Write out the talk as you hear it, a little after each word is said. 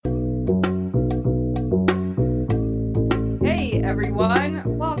Hey everyone,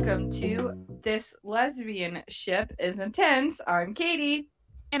 welcome to This Lesbian Ship is Intense. I'm Katie.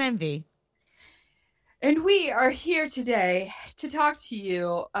 And I'm V. And we are here today to talk to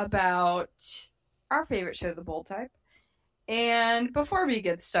you about our favorite show, The Bold Type. And before we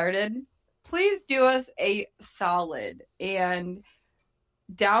get started, please do us a solid and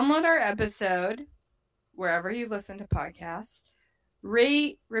download our episode wherever you listen to podcasts.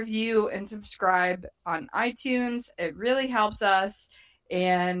 Rate, review, and subscribe on iTunes. It really helps us,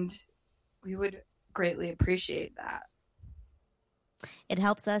 and we would greatly appreciate that. It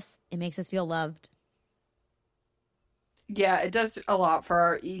helps us. It makes us feel loved. Yeah, it does a lot for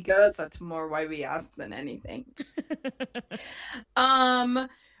our egos. That's more why we ask than anything.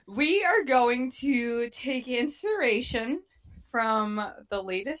 We are going to take inspiration from the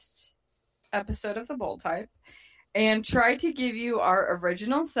latest episode of The Bold Type and try to give you our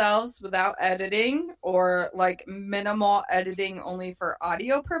original selves without editing or like minimal editing only for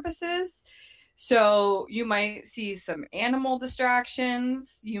audio purposes. So you might see some animal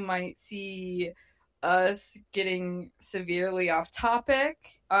distractions. You might see us getting severely off topic.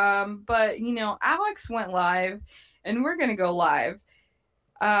 But, you know, Alex went live and we're going to go live.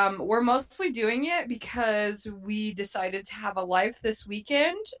 We're mostly doing it because we decided to have a life this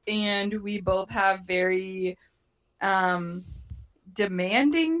weekend and we both have very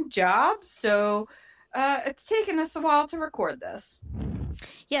demanding jobs, so it's taken us a while to record this.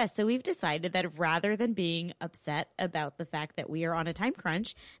 Yeah, so we've decided that rather than being upset about the fact that we are on a time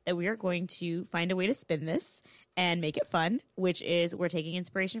crunch, that we are going to find a way to spin this and make it fun, which is we're taking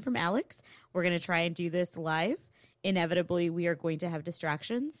inspiration from Alex. We're going to try and do this live. Inevitably, we are going to have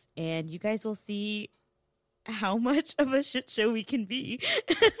distractions, and you guys will see how much of a shit show we can be.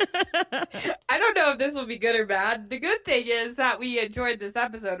 I don't know if this will be good or bad. The good thing is that we enjoyed this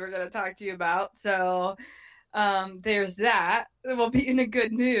episode we're going to talk to you about. So there's that. We'll be in a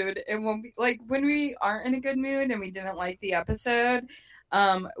good mood. It won't be like when we aren't in a good mood and we didn't like the episode.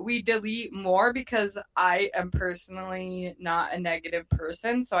 We delete more because I am personally not a negative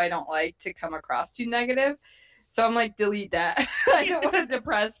person. So I don't like to come across too negative. So I'm like, delete that. I don't want to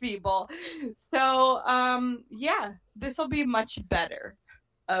depress people. So, yeah, this will be much better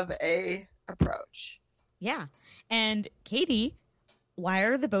of a approach. Yeah. And Katie, why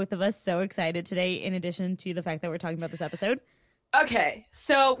are the both of us so excited today, in addition to the fact that we're talking about this episode? Okay,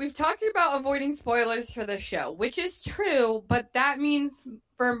 so we've talked about avoiding spoilers for the show, which is true, but that means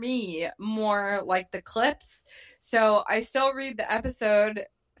for me more like the clips. So I still read the episode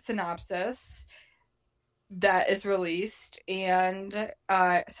synopsis that is released and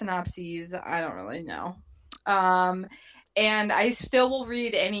synopses, I don't really know. And I still will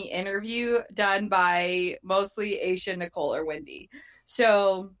read any interview done by mostly Aisha, Nicole, or Wendy.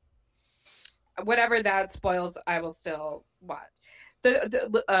 So whatever that spoils, I will still watch.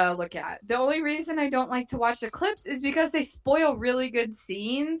 Look at. The only reason I don't like to watch the clips is because they spoil really good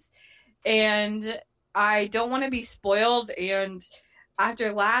scenes, and I don't want to be spoiled. And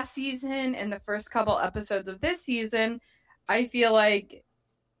after last season and the first couple episodes of this season, I feel like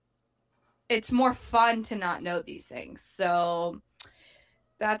it's more fun to not know these things. So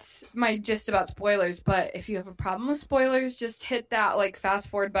that's my gist about spoilers. But if you have a problem with spoilers, just hit that like fast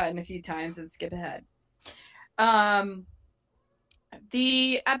forward button a few times and skip ahead.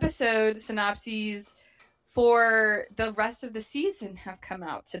 The episode synopses for the rest of the season have come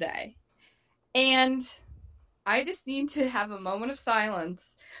out today. And I just need to have a moment of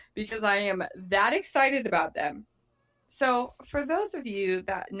silence because I am that excited about them. So, for those of you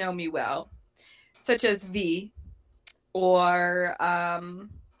that know me well, such as V or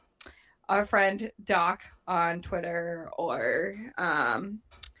our friend Doc on Twitter or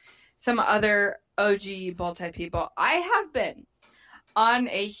some other OG Bold Type people, I have been on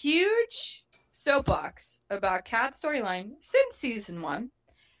a huge soapbox about Kat storyline since season 1.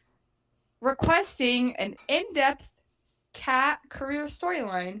 Requesting an in-depth Kat career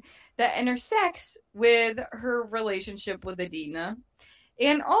storyline that intersects with her relationship with Adina,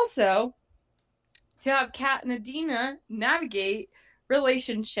 and also to have Kat and Adina navigate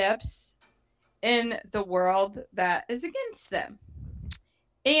relationships in the world that is against them.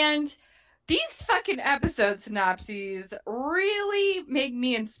 And these fucking episode synopses really make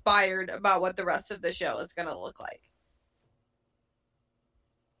me inspired about what the rest of the show is going to look like.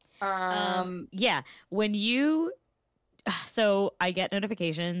 Yeah, when you So I get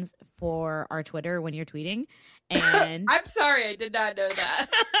notifications for our Twitter when you're tweeting, and I'm sorry, I did not know that.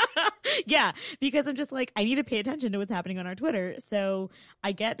 yeah, because I'm just like, I need to pay attention to what's happening on our Twitter. So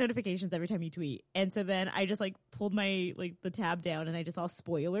I get notifications every time you tweet. And so then I just like pulled my like the tab down and I just saw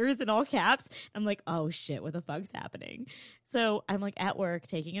spoilers in all caps. I'm like, oh shit, what the fuck's happening? So I'm like at work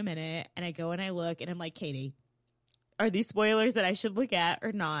taking a minute and I go and I look and I'm like, Katie, are these spoilers that I should look at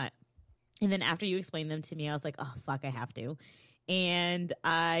or not? And then after you explained them to me, I was like, oh fuck, I have to. And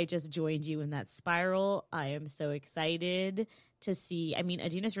I just joined you in that spiral. I am so excited to see, I mean,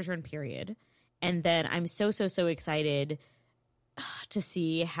 Adina's return, period. And then I'm so excited to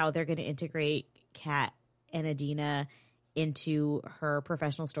see how they're going to integrate Kat and Adina into her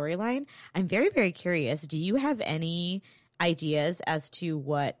professional storyline. I'm very curious. Do you have any ideas as to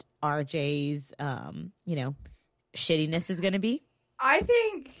what RJ's, shittiness is going to be? I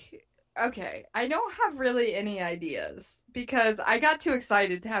think, okay, I don't have really any ideas because I got too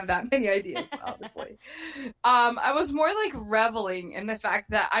excited to have that many ideas, honestly. I was more like reveling in the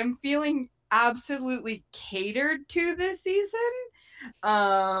fact that I'm feeling absolutely catered to this season.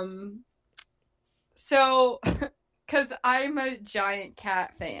 So, because I'm a giant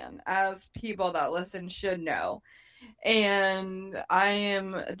Kat fan, as people that listen should know. And I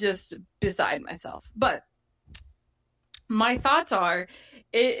am just beside myself. But my thoughts are,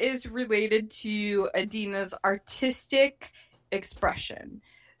 it is related to Adina's artistic expression.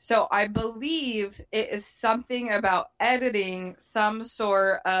 So I believe it is something about editing some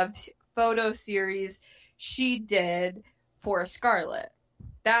sort of photo series she did for Scarlet.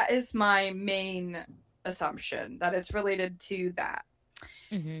 That is my main assumption, that it's related to that.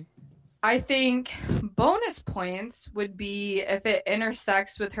 Mm-hmm. I think bonus points would be if it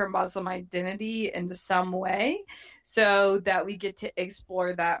intersects with her Muslim identity in some way, so that we get to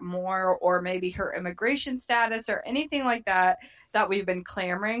explore that more, or maybe her immigration status or anything like that that we've been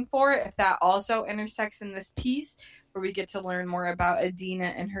clamoring for. If that also intersects in this piece where we get to learn more about Adina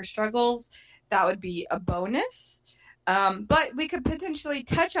and her struggles, that would be a bonus. But we could potentially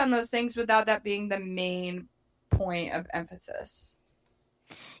touch on those things without that being the main point of emphasis.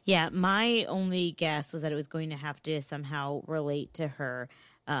 Yeah, my only guess was that it was going to have to somehow relate to her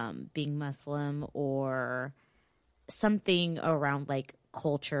being Muslim or something around like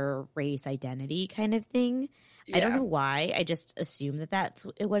culture, race, identity kind of thing. Yeah. I don't know why. I just assume that that's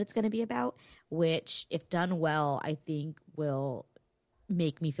what it's going to be about, which if done well, I think will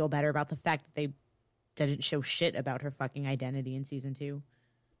make me feel better about the fact that they didn't show shit about her fucking identity in season 2.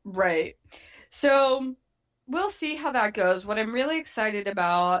 Right. So we'll see how that goes. What I'm really excited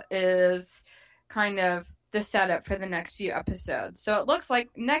about is kind of the setup for the next few episodes. So it looks like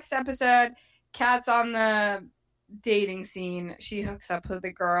next episode, Kat's on the dating scene. She hooks up with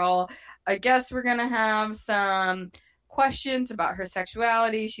a girl. I guess we're going to have some questions about her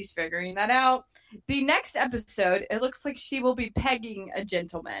sexuality. She's figuring that out. The next episode, it looks like she will be pegging a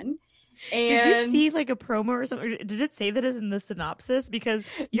gentleman. And did you see like a promo or something? Or did it say that in the synopsis? Because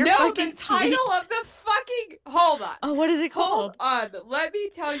the title of the fucking hold on. Oh, what is it called? Hold on. Let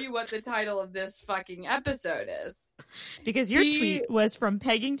me tell you what the title of this fucking episode is. Because your tweet was from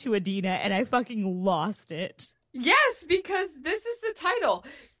pegging to Adina, and I fucking lost it. Yes, because this is the title: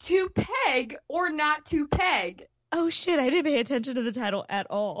 to peg or not to peg. Oh shit! I didn't pay attention to the title at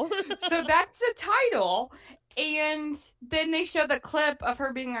all. So that's the title. And then they show the clip of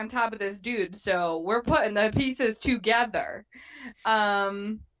her being on top of this dude. So we're putting the pieces together. I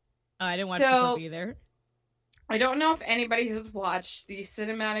didn't watch the clip either. I don't know if anybody has watched the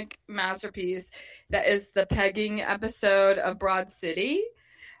cinematic masterpiece that is the pegging episode of Broad City.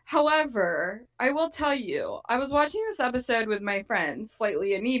 However, I will tell you, I was watching this episode with my friends,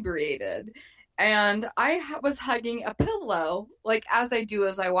 slightly inebriated, and I was hugging a pillow, like as I do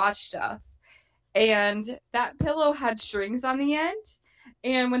as I watch stuff. And that pillow had strings on the end.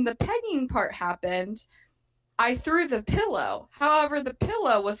 And when the pegging part happened, I threw the pillow. However, the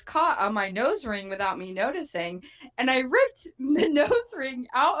pillow was caught on my nose ring without me noticing. And I ripped the nose ring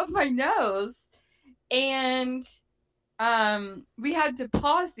out of my nose. And we had to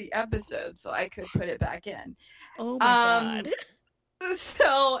pause the episode so I could put it back in. Oh my God.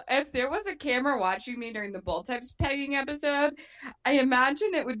 So if there was a camera watching me during the Bull Types pegging episode, I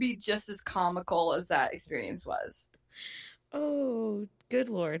imagine it would be just as comical as that experience was. Oh, good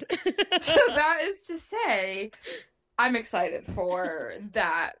Lord. So that is to say, I'm excited for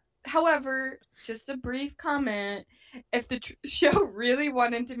that. However, just a brief comment. If the show really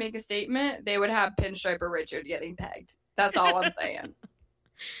wanted to make a statement, they would have Pinstriper Richard getting pegged. That's all I'm saying.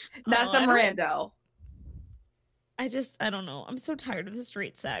 That's a Mirando. I don't know. I'm so tired of the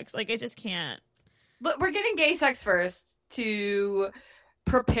straight sex. Like, I just can't. Look, we're getting gay sex first. to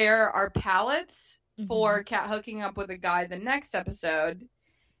prepare our palates for Mm-hmm. Kat hooking up with a guy the next episode,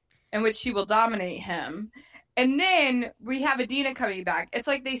 in which she will dominate him. And then we have Adina coming back. It's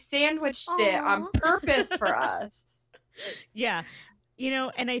like they sandwiched it on Aw. purpose for us. Yeah.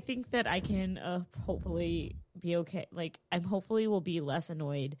 And I think that I can hopefully be okay. Like, I'm hopefully will be less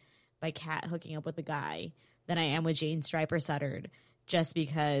annoyed by Kat hooking up with a guy than I am with Jane Striper Suttard, just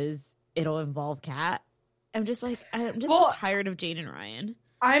because it'll involve Kat. I'm just so tired of Jane and Ryan.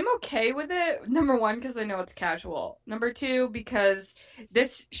 I'm okay with it. Number one, because I know it's casual. Number two, because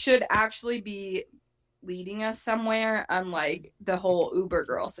this should actually be leading us somewhere, unlike the whole Uber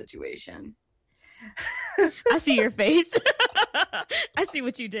girl situation. I see your face. I see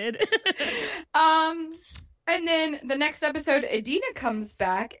what you did. And then the next episode, Adina comes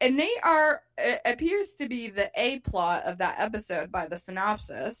back, and they are, it appears to be the A plot of that episode by the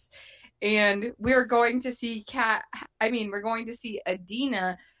synopsis. And we're going to see we're going to see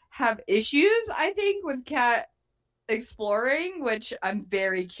Adina have issues, I think, with Kat exploring, which I'm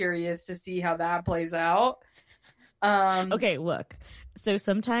very curious to see how that plays out. Okay, look. So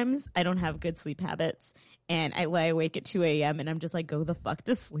sometimes I don't have good sleep habits, and I lie awake at 2 a.m. and I'm just like, go the fuck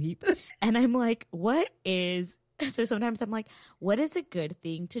to sleep. And I'm like, so sometimes I'm like, what is a good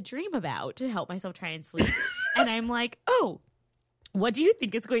thing to dream about to help myself try and sleep? And I'm like, oh, what do you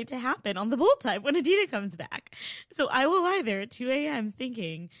think is going to happen on the Bold Type when Adina comes back? So I will lie there at 2 a.m.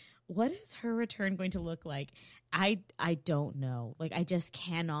 thinking, what is her return going to look like? I don't know. Like, I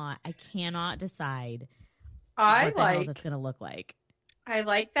cannot decide what the hell that's going to look like. I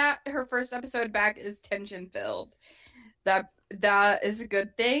like that her first episode back is tension filled. That is a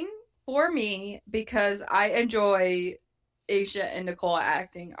good thing for me because I enjoy Aisha and Nicole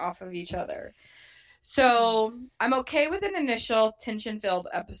acting off of each other. So I'm okay with an initial tension-filled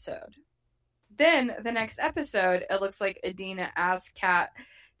episode. Then the next episode, it looks like Adina asked Kat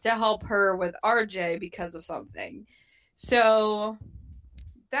to help her with RJ because of something. So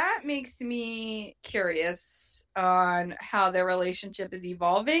that makes me curious on how their relationship is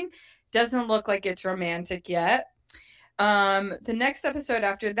evolving. Doesn't look like it's romantic yet. The next episode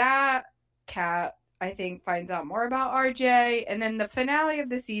after that, Kat, I think, finds out more about RJ. And then the finale of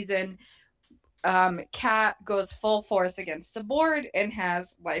the season, Kat goes full force against the board and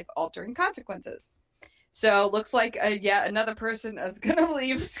has life-altering consequences. So looks like yet another person is going to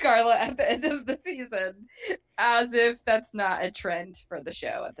leave Scarlet at the end of the season, as if that's not a trend for the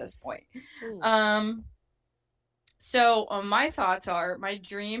show at this point. So my thoughts are, my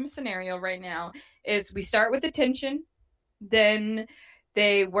dream scenario right now is we start with the tension, then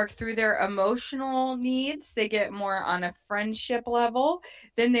they work through their emotional needs, they get more on a friendship level,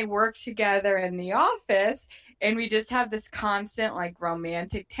 then they work together in the office, and we just have this constant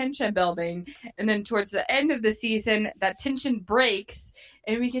romantic tension building. And then towards the end of the season, that tension breaks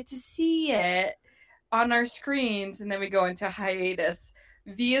and we get to see it on our screens, and then we go into hiatus.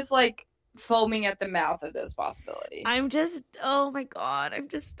 V is foaming at the mouth of this possibility. Oh my God,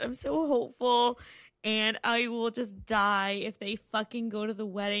 I'm so hopeful, and I will just die if they fucking go to the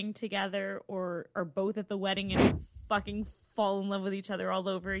wedding together or are both at the wedding and fucking fall in love with each other all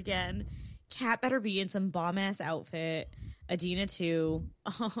over again. Kat better be in some bomb ass outfit. Adina too.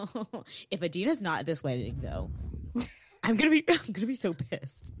 If Adina's not at this wedding though, I'm gonna be so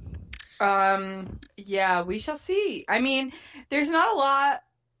pissed. Yeah, we shall see. I mean, there's not a lot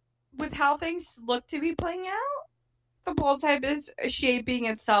with how things look to be playing out. The Bold Type is shaping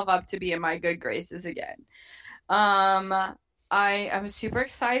itself up to be in my good graces again. I am super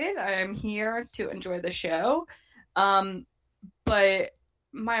excited. I am here to enjoy the show. But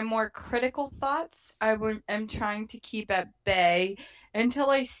my more critical thoughts, am trying to keep at bay until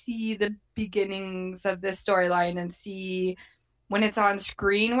I see the beginnings of this storyline and see when it's on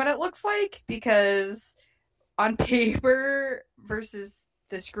screen what it looks like, because on paper versus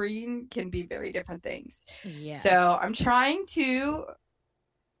the screen can be very different things. Yes. So I'm trying to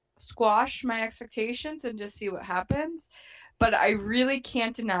squash my expectations and just see what happens. But I really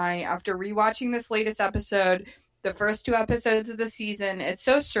can't deny, after rewatching this latest episode, the first 2 episodes of the season, it's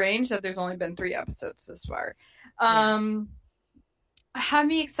so strange that there's only been 3 episodes this far. Have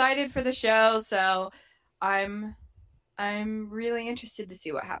me excited for the show, so I'm really interested to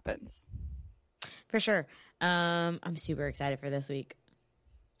see what happens. For sure. I'm super excited for this week.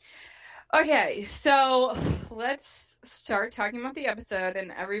 Okay, so let's start talking about the episode,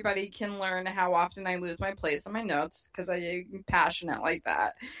 and everybody can learn how often I lose my place on my notes because I'm passionate like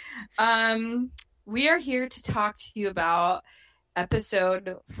that. We are here to talk to you about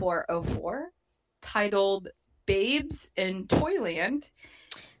episode 404, titled Babes in Toyland.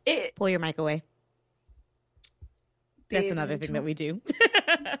 Pull your mic away. That's another thing that we do.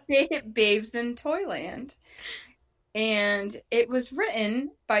 Babes in Toyland. And it was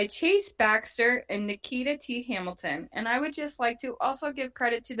written by Chase Baxter and Nikita T. Hamilton. And I would just like to also give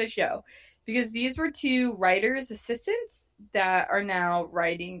credit to the show because these were two writers' assistants that are now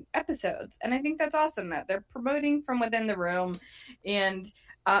writing episodes. And I think that's awesome that they're promoting from within the room. And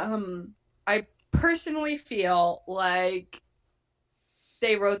I personally feel like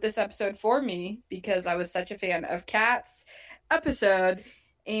they wrote this episode for me because I was such a fan of Kat's episode.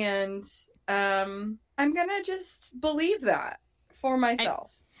 And I'm gonna just believe that for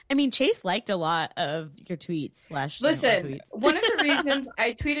myself. I mean, Chase liked a lot of your tweets. Listen, one of the reasons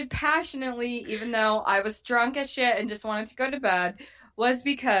I tweeted passionately, even though I was drunk as shit and just wanted to go to bed, was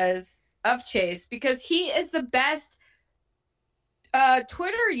because of Chase. Because he is the best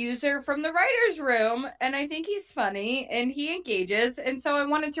Twitter user from the writer's room, and I think he's funny and he engages, and so I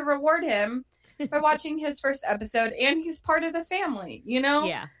wanted to reward him by watching his first episode, and he's part of the family, you know?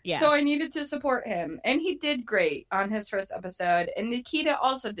 Yeah. So I needed to support him, and he did great on his first episode, and Nikita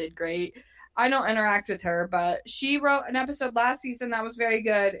also did great. I don't interact with her, but she wrote an episode last season that was very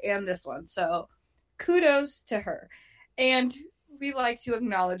good, and this one, so kudos to her. And we like to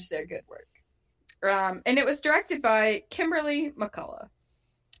acknowledge their good work. And it was directed by Kimberly McCullough.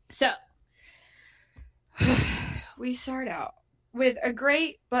 So, we start out with a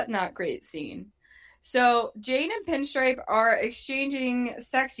great but not great scene. So Jane and Pinstripe are exchanging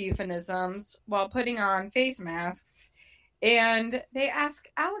sex euphemisms while putting on face masks, and they ask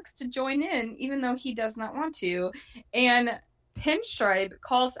Alex to join in even though he does not want to. And Pinstripe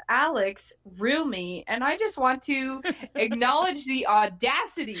calls Alex Roomy, and I just want to acknowledge the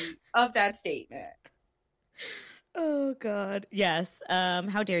audacity of that statement. Oh God. Yes.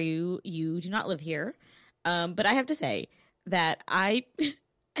 How dare you? You do not live here. But I have to say that I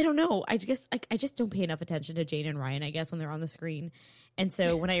don't know. I just don't pay enough attention to Jane and Ryan, I guess, when they're on the screen. And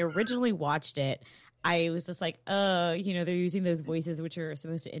so when I originally watched it, I was just like, they're using those voices which are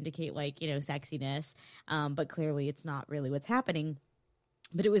supposed to indicate sexiness. But clearly it's not really what's happening.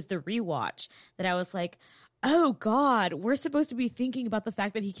 But it was the rewatch that I was like, oh God, we're supposed to be thinking about the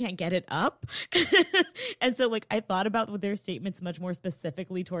fact that he can't get it up. And so I thought about their statements much more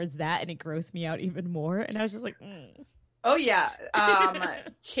specifically towards that, and it grossed me out even more. And I was just like, Oh yeah.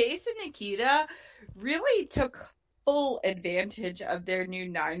 Chase and Nikita really took full advantage of their new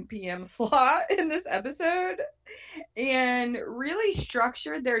 9 p.m. slot in this episode and really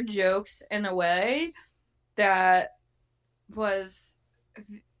structured their jokes in a way that was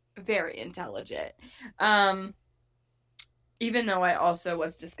very intelligent. Even though I also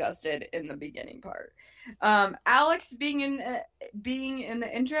was disgusted in the beginning part. Alex being in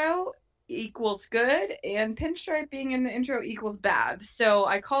the intro equals good, and Pinstripe being in the intro equals bad. So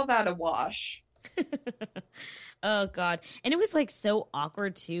I call that a wash. Oh God. And it was so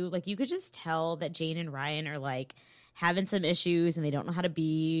awkward too. You could just tell that Jane and Ryan are having some issues and they don't know how to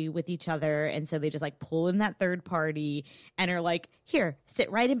be with each other. And so they just pull in that third party and are here,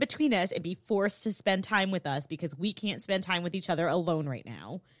 sit right in between us and be forced to spend time with us because we can't spend time with each other alone right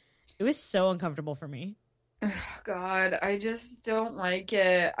now. It was so uncomfortable for me. Oh, God, I just don't like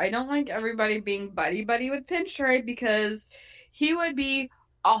it. I don't like everybody being buddy-buddy with Pinstripe because he would be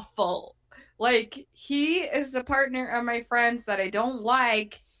awful. He is the partner of my friends that I don't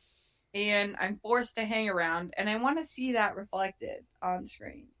like, and I'm forced to hang around, and I want to see that reflected on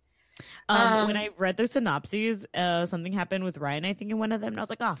screen. When I read the synopses, something happened with Ryan, I think, in one of them, and I was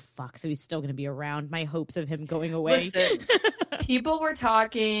like, oh, fuck, so he's still going to be around. My hopes of him going away. Listen, people were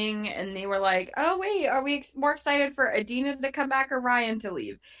talking, and they were like, oh, wait, are we more excited for Adina to come back or Ryan to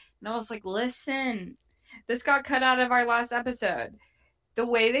leave? And I was like, listen, this got cut out of our last episode. The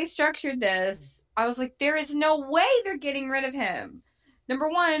way they structured this, I was like, there is no way they're getting rid of him. Number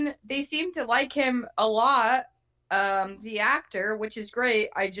one, they seem to like him a lot, the actor, which is great.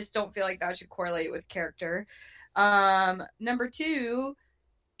 I just don't feel like that should correlate with character. Number two,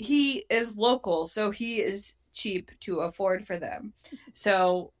 he is local, so he is cheap to afford for them.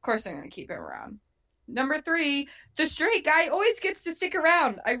 So, of course, I'm going to keep him around. Number three, the straight guy always gets to stick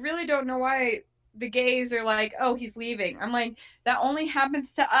around. I really don't know why the gays are like, oh, he's leaving. I'm like, that only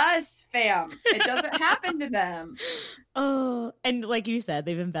happens to us, fam. It doesn't happen to them. Oh, and like you said,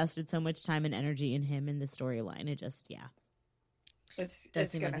 they've invested so much time and energy in him in the storyline. It just,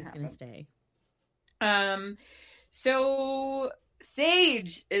 does seem like he's going to stay. So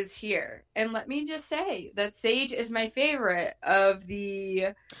Sage is here, and let me just say that Sage is my favorite of the.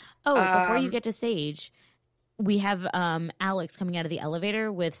 Oh, before you get to Sage, we have Alex coming out of the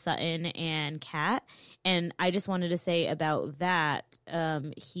elevator with Sutton and Kat, and I just wanted to say about that,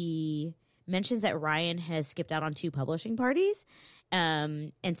 he mentions that Ryan has skipped out on 2 publishing parties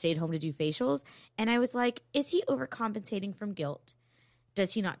and stayed home to do facials. And I was like, is he overcompensating from guilt?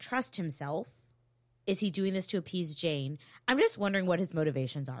 Does he not trust himself? Is he doing this to appease Jane? I'm just wondering what his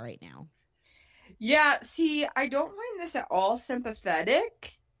motivations are right now. Yeah, see, I don't find this at all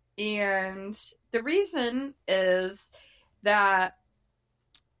sympathetic. And the reason is that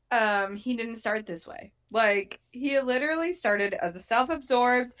he didn't start this way. Like, he literally started as a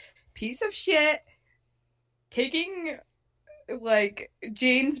self-absorbed piece of shit, taking, like,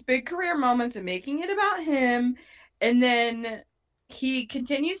 Jane's big career moments and making it about him, and then he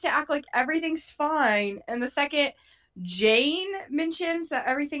continues to act like everything's fine, and the second Jane mentions that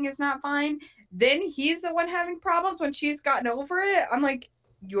everything is not fine, then he's the one having problems when she's gotten over it. I'm like,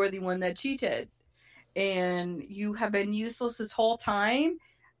 you're the one that cheated, and you have been useless this whole time.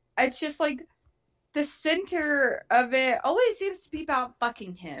 It's just like the center of it always seems to be about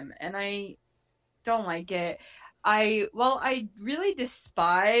fucking him, and I don't like it. I really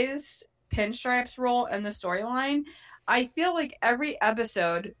despised Pinstripe's role in the storyline. I feel like every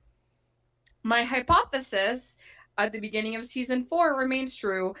episode, my hypothesis at the beginning of season 4 remains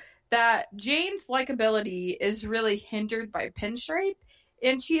true, that Jane's likability is really hindered by Pinstripe,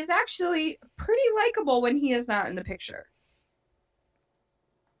 and she is actually pretty likable when he is not in the picture.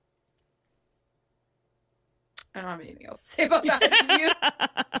 I don't have anything else to say about that.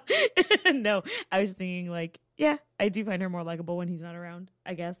 Do you? No, I was thinking like, yeah, I do find her more likable when he's not around,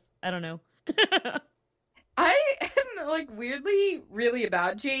 I guess. I don't know. I am like weirdly really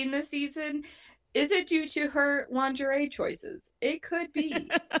about Jane this season. Is it due to her lingerie choices? It could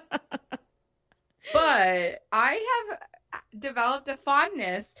be. But I have developed a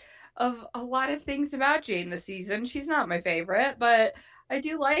fondness of a lot of things about Jane this season. She's not my favorite, but I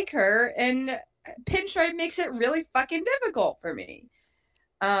do like her, and Pinstripe makes it really fucking difficult for me.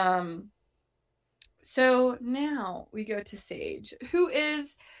 So now we go to Sage, who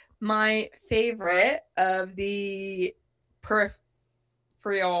is my favorite of the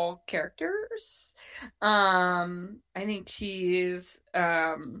peripheral characters. I think she's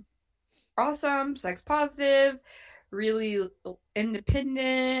awesome, sex positive, really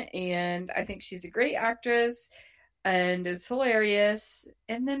independent, and I think she's a great actress and it's hilarious.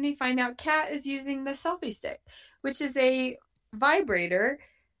 And then we find out Kat is using the selfie stick, which is a vibrator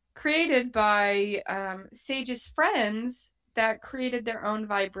created by Sage's friends that created their own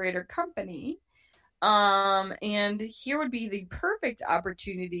vibrator company. And here would be the perfect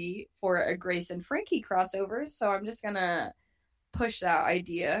opportunity for a Grace and Frankie crossover. So I'm just gonna push that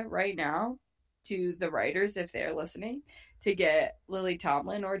idea right now to the writers if they're listening, to get Lily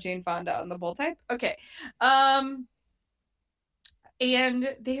Tomlin or Jane Fonda on the Bold Type. Okay. And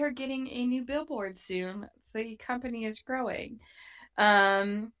they are getting a new billboard soon. The company is growing.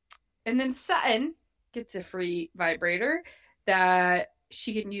 And then Sutton gets a free vibrator that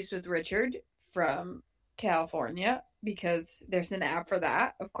she can use with Richard from California, because there's an app for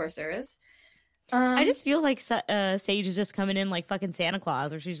that. Of course there is. I just feel like Sage is just coming in like fucking Santa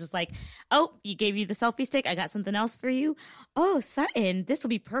Claus, where she's just like, oh, you gave you the selfie stick, I got something else for you. Oh, Sutton, this will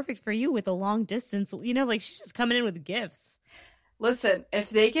be perfect for you with a long distance. You know, like she's just coming in with gifts. Listen, if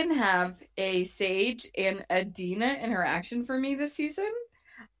they can have a Sage and a Dina interaction for me this season,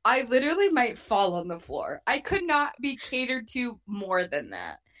 I literally might fall on the floor. I could not be catered to more than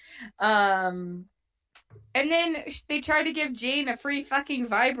that. And then they try to give Jane a free fucking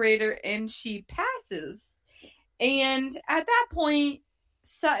vibrator and she passes. And at that point,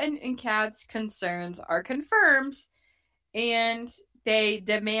 Sutton and Kat's concerns are confirmed, and they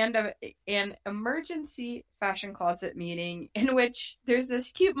demand an emergency fashion closet meeting, in which there's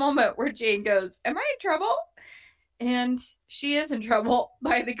this cute moment where Jane goes, "Am I in trouble?" And she is in trouble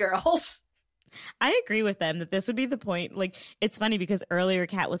by the girls. I agree with them that this would be the point. Like, it's funny because earlier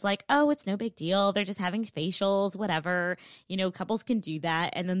Kat was like, oh, it's no big deal. They're just having facials, whatever. You know, couples can do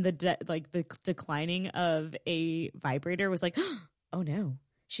that. And then the declining of a vibrator was like, oh no,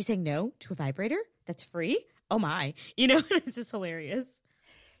 she's saying no to a vibrator that's free? Oh my. You know, it's just hilarious.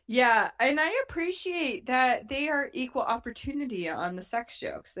 Yeah, and I appreciate that they are equal opportunity on the sex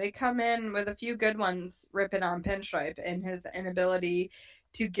jokes. They come in with a few good ones ripping on Pinstripe and his inability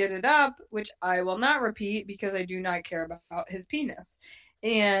to get it up, which I will not repeat because I do not care about his penis.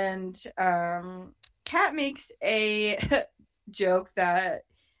 And Kat makes a joke that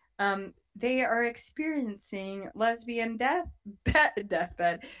they are experiencing lesbian bad death,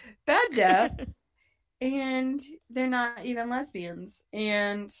 and they're not even lesbians.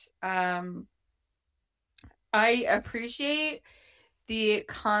 And I appreciate the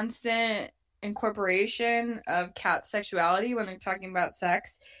constant incorporation of Kat's sexuality when they're talking about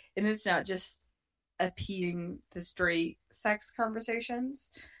sex and it's not just appeasing the straight sex conversations.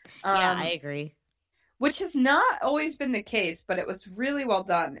 Yeah, I agree. Which has not always been the case, but it was really well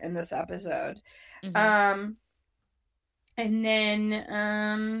done in this episode. Mm-hmm. And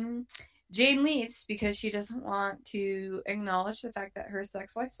then Jane leaves because she doesn't want to acknowledge the fact that her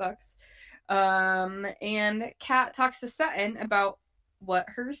sex life sucks. And Kat talks to Sutton about what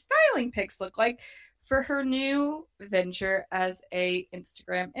her styling pics look like for her new venture as a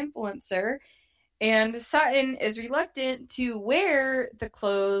Instagram influencer. And Sutton is reluctant to wear the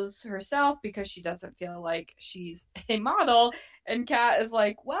clothes herself because she doesn't feel like she's a model. And Kat is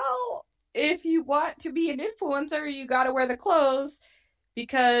like, well, if you want to be an influencer, you got to wear the clothes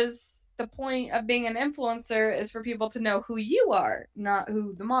because the point of being an influencer is for people to know who you are, not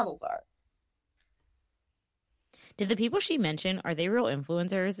who the models are. Did the people she mentioned, are they real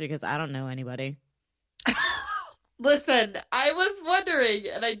influencers? Because I don't know anybody. Listen, I was wondering,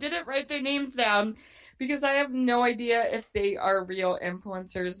 and I didn't write their names down because I have no idea if they are real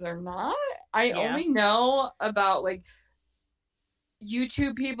influencers or not. I only know about like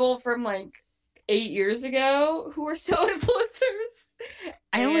YouTube people from like 8 years ago who are still influencers.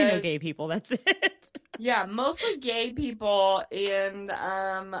 I only know gay people. That's it. Yeah, mostly gay people, and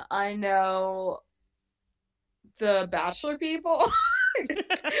I know the Bachelor people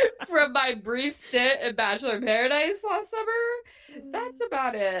from my brief stint in Bachelor in Paradise last summer. That's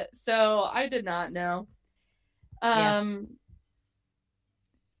about it. So I did not know. And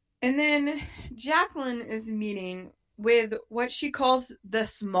then Jacqueline is meeting with what she calls the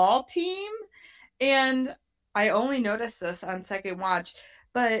small team. And I only noticed this on second watch,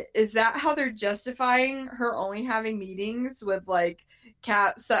 but is that how they're justifying her only having meetings with like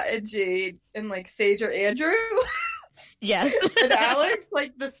Kat, Sutton, Jade, and like Sage or Andrew? Yes. And Alex,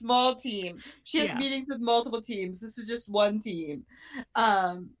 like the small team. She has meetings with multiple teams. This is just one team.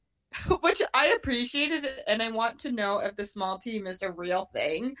 Which I appreciated, and I want to know if the small team is a real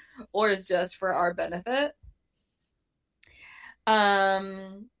thing or is just for our benefit.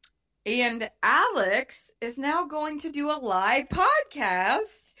 And Alex is now going to do a live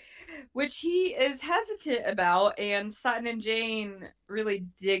podcast, which he is hesitant about, and Sutton and Jane really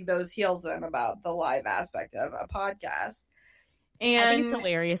dig those heels in about the live aspect of a podcast. And I think it's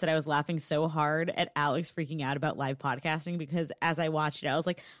hilarious that I was laughing so hard at Alex freaking out about live podcasting because as I watched it, I was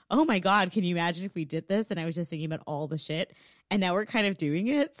like, oh my God, can you imagine if we did this? And I was just thinking about all the shit. And now we're kind of doing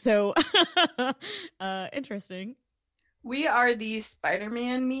it. So interesting. We are the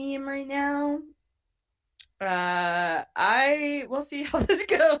Spider-Man meme right now. I will see how this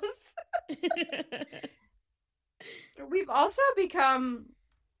goes. We've also become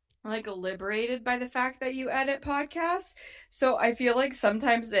like liberated by the fact that you edit podcasts. So I feel like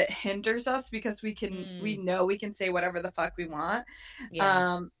sometimes it hinders us because we know we can say whatever the fuck we want.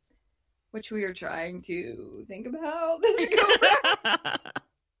 Yeah. Which we are trying to think about this go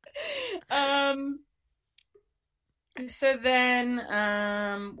around. So then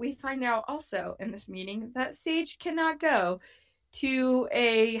we find out also in this meeting that Sage cannot go to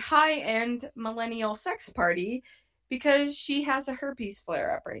a high-end millennial sex party because she has a herpes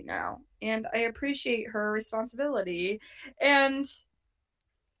flare-up right now. And I appreciate her responsibility. And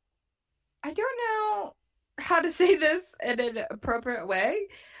I don't know how to say this in an appropriate way,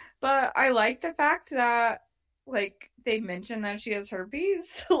 but I like the fact that, like, they mention that she has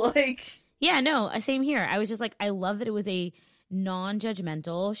herpes. Like... Yeah, no, same here. I was just like, I love that it was a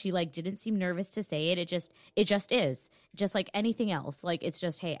non-judgmental. She like didn't seem nervous to say it. It just is. Just like anything else. Like it's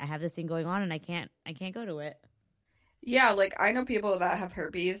just, hey, I have this thing going on and I can't go to it. Yeah, like I know people that have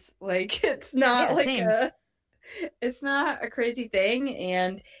herpes. Like it's not it's not a crazy thing,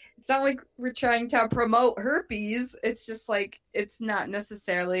 and it's not like we're trying to promote herpes. It's just like it's not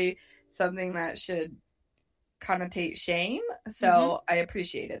necessarily something that should connotate shame. So I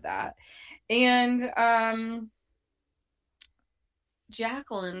appreciated that. And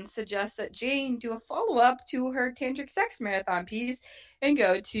Jacqueline suggests that Jane do a follow-up to her tantric sex marathon piece and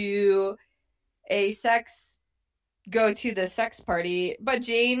go to the sex party. But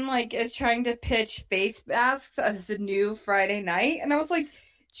Jane like is trying to pitch face masks as the new Friday night. And I was like,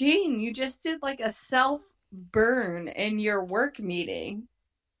 Jane, you just did like a self-burn in your work meeting.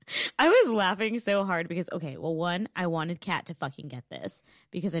 I was laughing so hard because, okay, well, one, I wanted Kat to fucking get this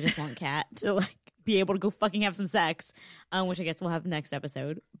because I just want Kat to, like, be able to go fucking have some sex, which I guess we'll have next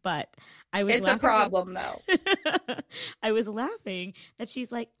episode. But I was It's a problem, though. I was laughing that she's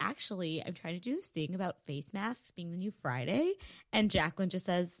like, actually, I'm trying to do this thing about face masks being the new Friday. And Jacqueline just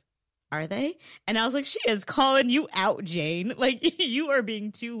says, are they? And I was like, she is calling you out, Jane. Like, you are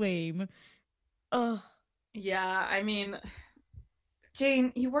being too lame. Oh. Yeah, I mean...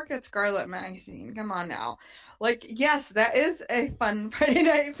 Jane, you work at Scarlet Magazine. Come on now. Like, yes, that is a fun Friday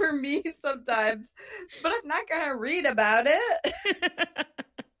night for me sometimes, but I'm not gonna read about it.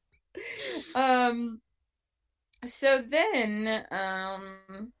 So then,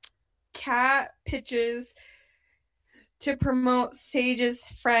 Kat pitches to promote Sage's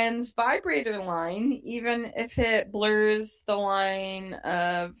friend's vibrator line, even if it blurs the line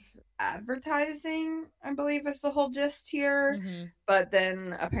of advertising, I believe is the whole gist here. Mm-hmm. But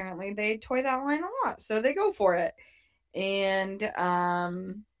then apparently they toy that line a lot, so they go for it. And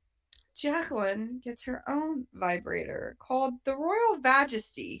Jacqueline gets her own vibrator called the Royal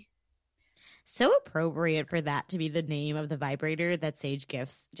Majesty. So appropriate for that to be the name of the vibrator that Sage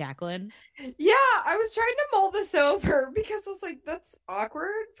gifts Jacqueline. Yeah, I was trying to mull this over because I was like, that's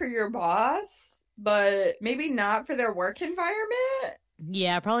awkward for your boss, but maybe not for their work environment.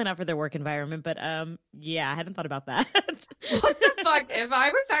 Yeah, probably not for their work environment, but yeah, I hadn't thought about that. What the fuck? If I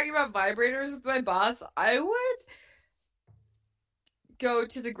was talking about vibrators with my boss, I would go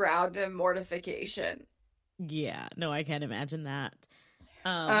to the ground in mortification. Yeah, no, I can't imagine that.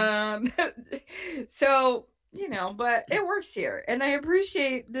 So, you know, but it works here. And I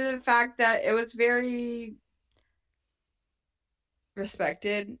appreciate the fact that it was very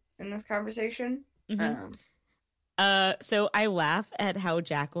respected in this conversation. Mm-hmm. So I laugh at how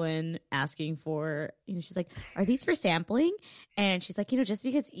Jacqueline asking for, she's like, are these for sampling? And she's like, just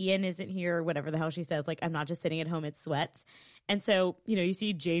because Ian isn't here or whatever the hell she says, like, I'm not just sitting at home, it's sweats. And so, you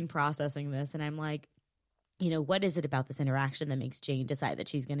see Jane processing this and I'm like, what is it about this interaction that makes Jane decide that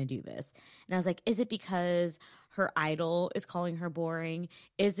she's going to do this? And I was like, is it because her idol is calling her boring?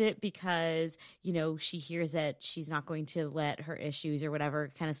 Is it because, she hears that she's not going to let her issues or whatever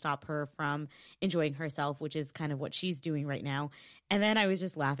kind of stop her from enjoying herself, which is kind of what she's doing right now. And then I was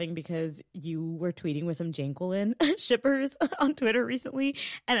just laughing because you were tweeting with some Janquilyn shippers on Twitter recently.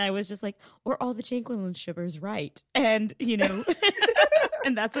 And I was just like, or all the Janquilyn shippers right? And,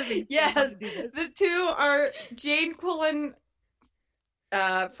 and that's what makes yes, the two are Janquilyn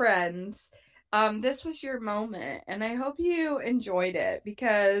friends. This was your moment, and I hope you enjoyed it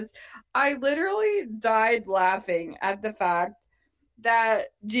because I literally died laughing at the fact that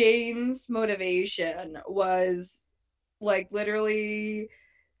Jane's motivation was like literally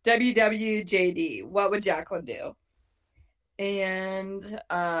WWJD. What would Jacqueline do? And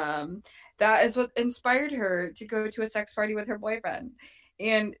that is what inspired her to go to a sex party with her boyfriend.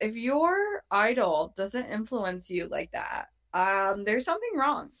 And if your idol doesn't influence you like that, there's something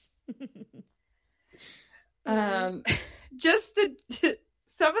wrong. Just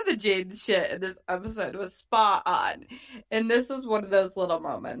some of the Jade shit in this episode was spot on, and this was one of those little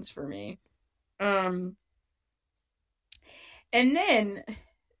moments for me. And then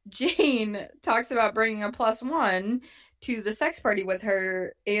Jane talks about bringing a +1 to the sex party with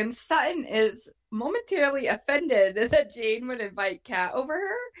her, and Sutton is momentarily offended that Jane would invite Kat over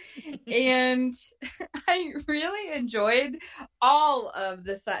her. And I really enjoyed all of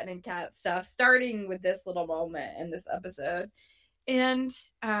the Sutton and Kat stuff, starting with this little moment in this episode. And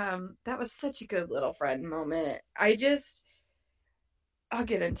that was such a good little friend moment. I'll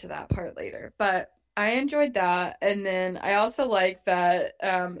get into that part later, but I enjoyed that. And then I also like that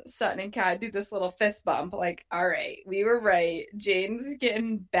Sutton and Kat do this little fist bump, like, all right, we were right. Jane's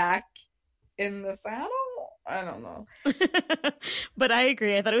getting back in the saddle. I don't know. But I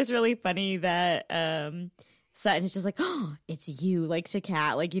agree. I thought it was really funny that Sutton is just like, oh, it's you, like to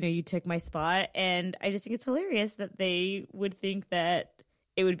Kat, like, you took my spot. And I just think it's hilarious that they would think that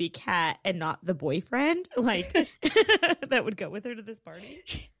it would be Kat and not the boyfriend, like, that would go with her to this party.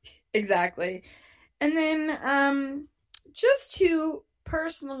 Exactly. And then just to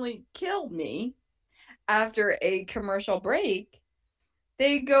personally kill me after a commercial break,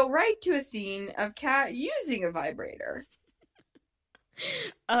 they go right to a scene of Kat using a vibrator.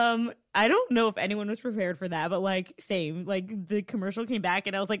 I don't know if anyone was prepared for that, but like same, like the commercial came back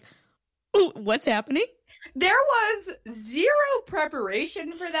and I was like, ooh, what's happening? There was zero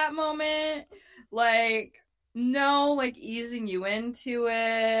preparation for that moment. Like, no, like easing you into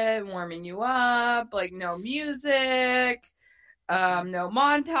it, warming you up, like no music, no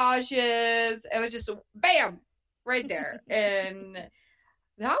montages. It was just bam, right there. And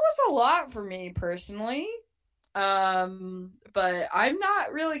that was a lot for me personally. But I'm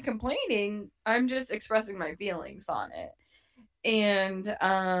not really complaining. I'm just expressing my feelings on it. And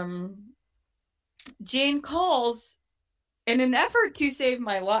Jane calls in an effort to save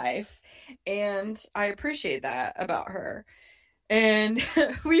my life, and I appreciate that about her. And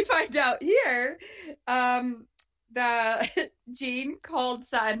we find out here that Jean called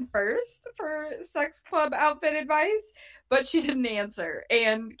Sutton first for sex club outfit advice, but she didn't answer.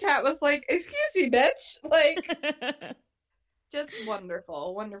 And Kat was like, "Excuse me, bitch." Like, just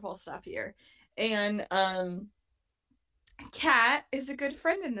wonderful, wonderful stuff here. And Kat is a good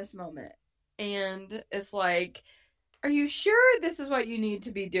friend in this moment. And it's like, are you sure this is what you need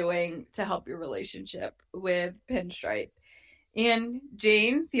to be doing to help your relationship with Pinstripe? And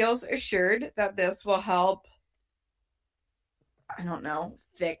Jane feels assured that this will help, I don't know,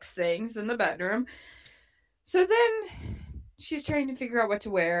 fix things in the bedroom. So then she's trying to figure out what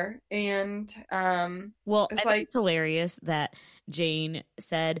to wear. And well, it's I think like, it's hilarious that Jane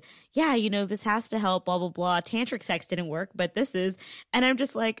said, yeah, this has to help, blah, blah, blah. Tantric sex didn't work, but this is. And I'm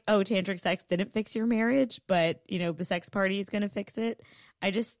just like, oh, tantric sex didn't fix your marriage, but, the sex party is going to fix it.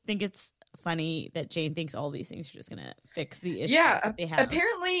 I just think it's funny that Jane thinks all these things are just going to fix the issue that they have.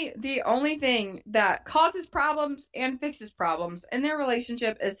 Apparently the only thing that causes problems and fixes problems in their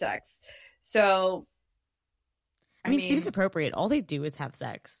relationship is sex. So I mean, it seems appropriate. All they do is have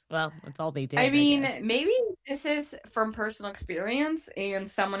sex. Well, that's all they did. I mean, maybe this is from personal experience, and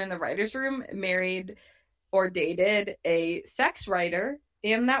someone in the writer's room married or dated a sex writer,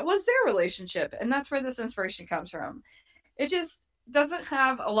 and that was their relationship. And that's where this inspiration comes from. It just doesn't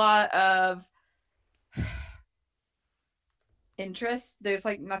have a lot of interest. There's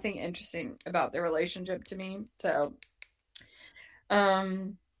like nothing interesting about their relationship to me. So,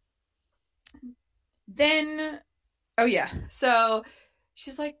 then, oh yeah. So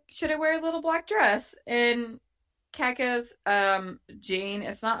she's like, should I wear a little black dress? And Kat goes, Jane,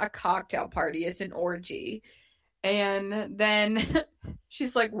 it's not a cocktail party, it's an orgy. And then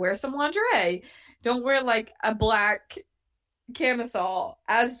she's like, wear some lingerie. Don't wear like a black camisole,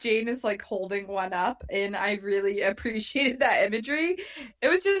 as Jane is like holding one up. And I really appreciated that imagery. It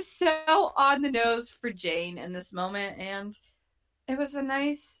was just so on the nose for Jane in this moment. And it was a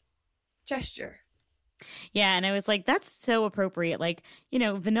nice gesture. Yeah, and I was like, that's so appropriate. Like,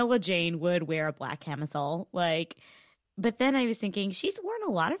 Vanilla Jane would wear a black camisole. Like, but then I was thinking, she's worn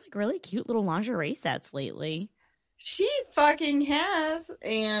a lot of like really cute little lingerie sets lately. She fucking has,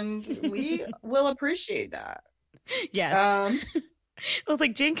 and we will appreciate that. Yes. I was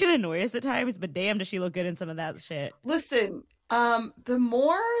like, Jane can annoy us at times, but damn, does she look good in some of that shit. Listen, the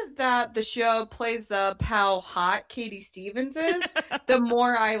more that the show plays up how hot Katie Stevens is, the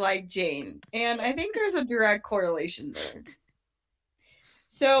more I like Jane. And I think there's a direct correlation there.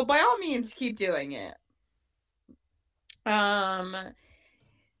 So by all means, keep doing it. I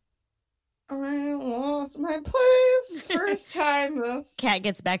lost my place. First time this. Kat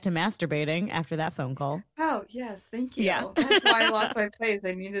gets back to masturbating after that phone call. Oh, yes. Thank you. Yeah. That's why I lost my place.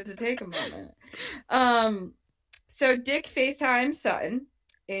 I needed to take a moment. So Dick FaceTimes Sutton,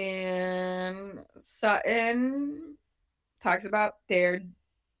 and Sutton talks about their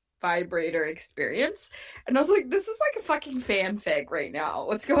vibrator experience. And I was like, this is like a fucking fanfic right now.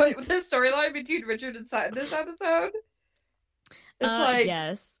 What's going with the storyline between Richard and Sutton this episode? It's like,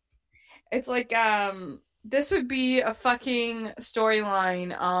 yes. It's like, this would be a fucking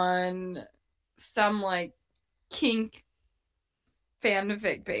storyline on some like kink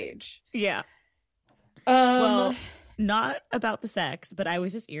fanfic page. Yeah. Well, not about the sex, but I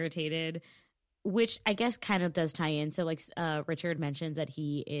was just irritated, which I guess kind of does tie in. So like Richard mentions that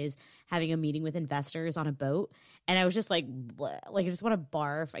he is having a meeting with investors on a boat, and I was just like, bleh. Like I just want to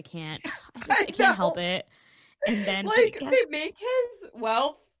barf. I can't help it. And then like they make his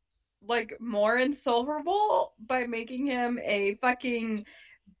wealth like more insolvable by making him a fucking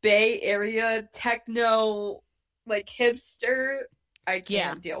Bay Area techno like hipster. I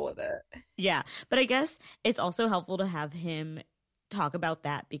can't deal with it. Yeah, but I guess it's also helpful to have him talk about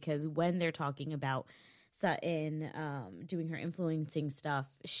that, because when they're talking about Sutton doing her influencing stuff,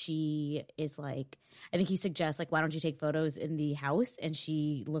 she is like, I think he suggests like, why don't you take photos in the house? And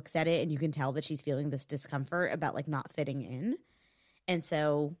she looks at it and you can tell that she's feeling this discomfort about like not fitting in. And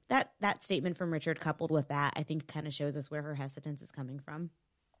so that statement from Richard coupled with that, I think kind of shows us where her hesitance is coming from.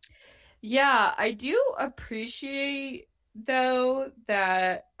 Yeah, I do appreciate though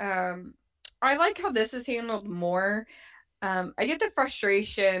that I like how this is handled more. I get the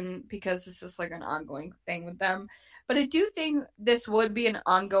frustration because this is like an ongoing thing with them, but I do think this would be an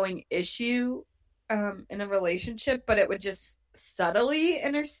ongoing issue in a relationship, but it would just subtly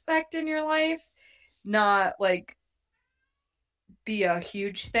intersect in your life, not like be a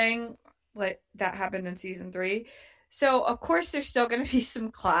huge thing like that happened in season 3. So of course there's still going to be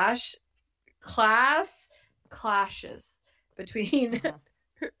some clashes between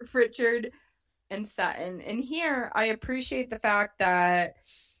Richard and Sutton. And here I appreciate the fact that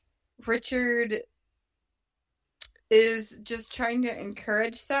Richard is just trying to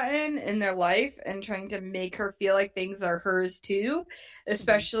encourage Sutton in their life and trying to make her feel like things are hers too,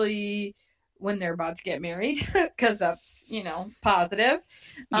 especially when they're about to get married, because that's, positive.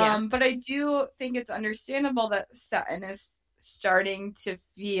 Yeah. But I do think it's understandable that Sutton is starting to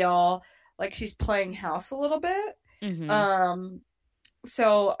feel like she's playing house a little bit.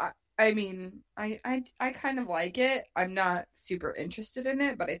 So I mean, I kind of like it. I'm not super interested in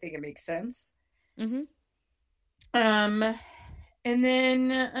it, but I think it makes sense. And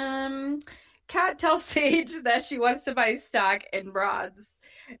then Kat tells Sage that she wants to buy stock in Rods.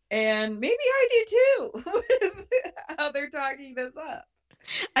 And maybe I do too, with how they're talking this up.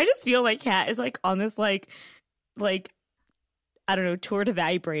 I just feel like Kat is like on this like I don't know, tour to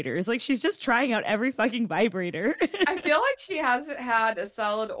vibrators. Like she's just trying out every fucking vibrator. I feel like she hasn't had a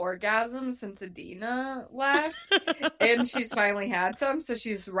solid orgasm since Adina left. And she's finally had some, so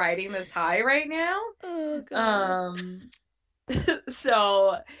she's riding this high right now. Oh god.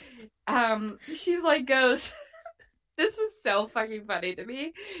 So she like goes, this was so fucking funny to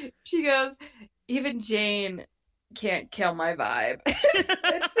me. She goes, even Jane can't kill my vibe.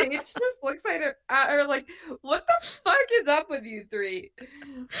 And Sage just looks at her like, what the fuck is up with you three?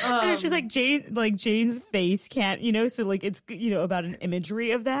 And she's like, Jane's face can't, so like it's about an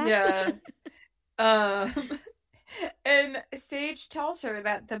imagery of that. Yeah. And Sage tells her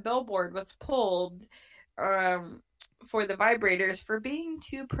that the billboard was pulled for the vibrators for being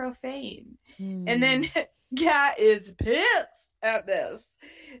too profane. And then Kat is pissed at this.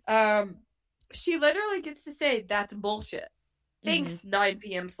 She literally gets to say, that's bullshit. Thanks, 9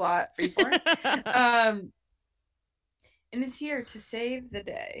 p.m. slot, Freeform. And is here to save the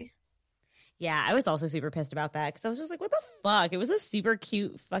day. Yeah, I was also super pissed about that because I was just like, what the fuck? It was a super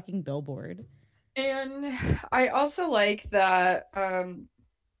cute fucking billboard. And I also like that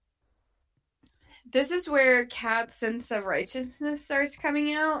this is where Kat's sense of righteousness starts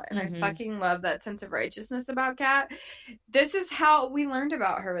coming out, and I fucking love that sense of righteousness about Kat. This is how we learned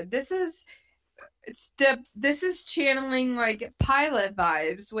about her. This is channeling like pilot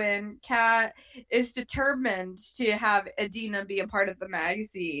vibes when Kat is determined to have Adina be a part of the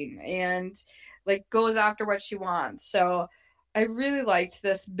magazine and like goes after what she wants. So I really liked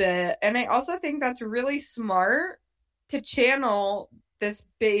this bit, and I also think that's really smart to channel this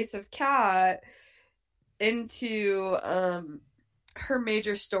base of Kat into her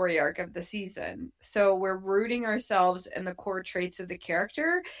major story arc of the season. So we're rooting ourselves in the core traits of the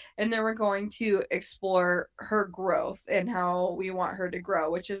character, and then we're going to explore her growth and how we want her to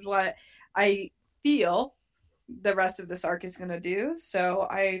grow, which is what I feel the rest of this arc is going to do. So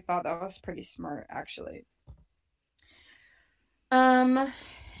I thought that was pretty smart, actually.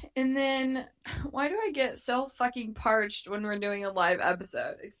 And then why do I get so fucking parched when we're doing a live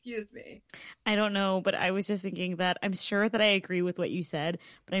episode? Excuse me. I don't know, but I was just thinking that I'm sure that I agree with what you said,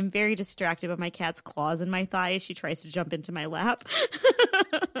 but I'm very distracted by my cat's claws in my thigh as she tries to jump into my lap.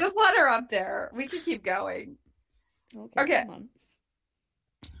 Just let her up there. We can keep going. Okay.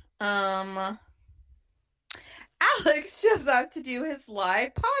 Alex shows up to do his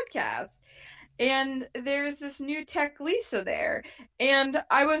live podcast. And there's this new tech Lisa there. And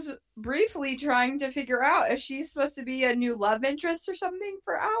I was briefly trying to figure out if she's supposed to be a new love interest or something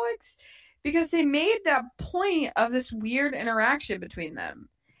for Alex, because they made that point of this weird interaction between them.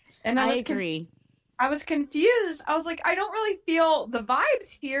 And I agree. I was confused. I was like, I don't really feel the vibes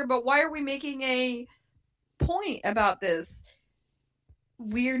here, but why are we making a point about this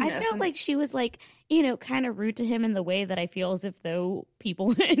weirdness? I felt like she was like, kind of rude to him in the way that I feel as if though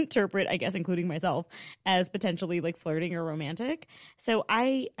people interpret, I guess, including myself, as potentially like flirting or romantic. So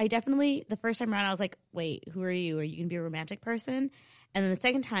I definitely, the first time around, I was like, wait, who are you? Are you going to be a romantic person? And then the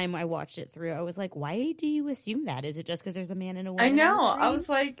second time I watched it through, I was like, why do you assume that? Is it just because there's a man and a woman? I know. I was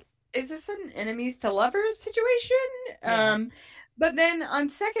like, is this an enemies to lovers situation? Yeah. But then on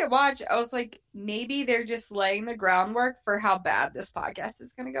second watch, I was like, maybe they're just laying the groundwork for how bad this podcast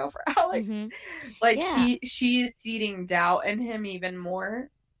is going to go for Alex. Like she's seeding doubt in him even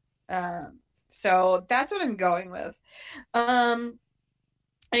more. So that's what I'm going with. And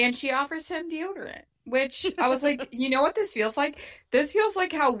she offers him deodorant, which I was like, you know what this feels like? This feels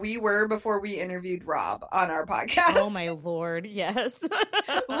like how we were before we interviewed Rob on our podcast. Oh my Lord, yes.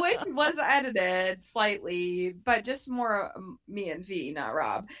 Which was edited slightly, but just more me and V, not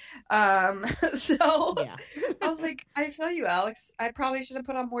Rob. So yeah. I was like, I feel you, Alex. I probably should have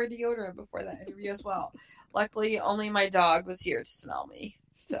put on more deodorant before that interview as well. Luckily, only my dog was here to smell me.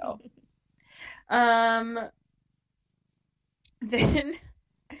 So, then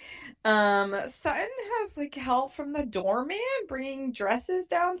Sutton has like help from the doorman bringing dresses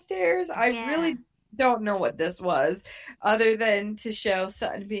downstairs. I really don't know what this was, other than to show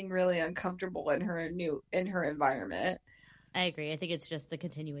Sutton being really uncomfortable in her environment. I agree. I think it's just the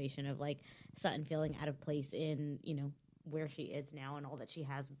continuation of like Sutton feeling out of place in, where she is now and all that she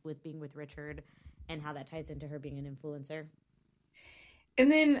has with being with Richard and how that ties into her being an influencer.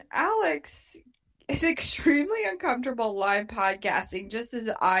 And then Alex is extremely uncomfortable live podcasting, just as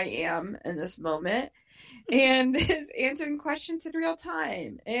I am in this moment, and is answering questions in real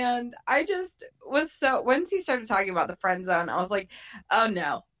time. And I just was so, once he started talking about the friend zone, I was like, oh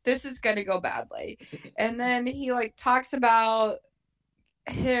no, this is going to go badly. And then he like talks about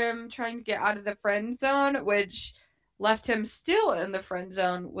him trying to get out of the friend zone, which left him still in the friend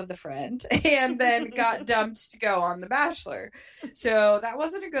zone with a friend, and then got dumped to go on The Bachelor. So that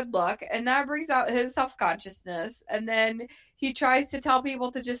wasn't a good look, and that brings out his self-consciousness. And then he tries to tell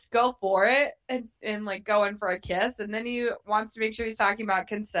people to just go for it and like go in for a kiss, and then he wants to make sure he's talking about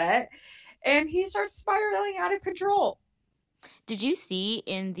consent, and he starts spiraling out of control. Did you see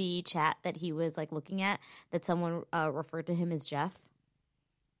in the chat that he was like looking at that someone referred to him as Jeff?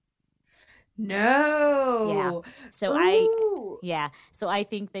 No. Yeah. So So I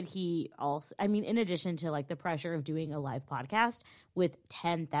think that he also, I mean, in addition to like the pressure of doing a live podcast with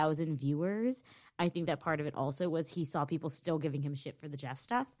 10,000 viewers, I think that part of it also was he saw people still giving him shit for the Jeff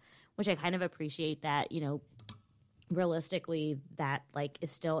stuff, which I kind of appreciate that, realistically that like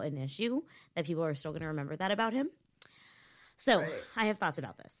is still an issue, that people are still going to remember that about him. So right. I have thoughts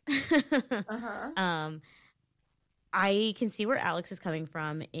about this. I can see where Alex is coming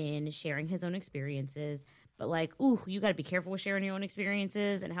from in sharing his own experiences, but like, ooh, you got to be careful with sharing your own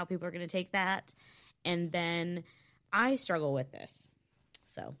experiences and how people are going to take that. And then I struggle with this.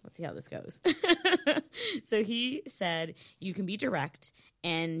 So let's see how this goes. So he said you can be direct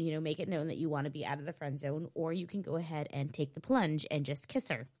and, make it known that you want to be out of the friend zone, or you can go ahead and take the plunge and just kiss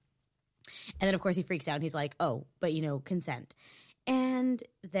her. And then, of course, he freaks out and he's like, oh, but, consent. And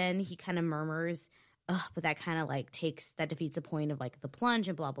then he kind of murmurs, but that kind of like that defeats the point of like the plunge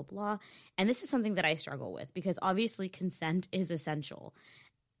and blah, blah, blah. And this is something that I struggle with because obviously consent is essential.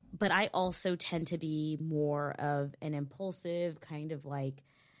 But I also tend to be more of an impulsive kind of like,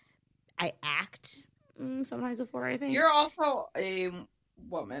 I act sometimes before I think. You're also a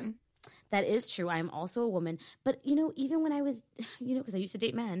woman. That is true. I'm also a woman. But, even when I was, because I used to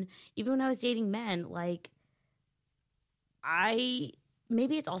date men, even when I was dating men, like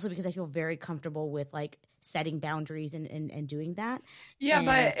maybe it's also because I feel very comfortable with like setting boundaries and doing that. Yeah,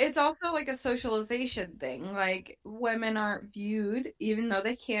 but it's also like a socialization thing. Like women aren't viewed, even though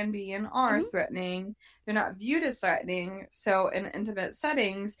they can be and are threatening, they're not viewed as threatening. So in intimate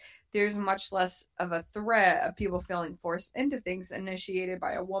settings, there's much less of a threat of people feeling forced into things initiated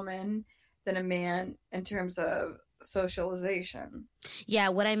by a woman than a man in terms of socialization. Yeah,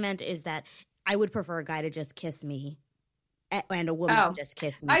 what I meant is that I would prefer a guy to just kiss me and a woman just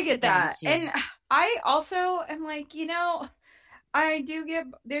kiss me. I get that. And I also am like, I do get,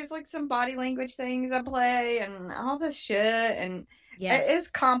 there's like some body language things at play and all this shit. And it is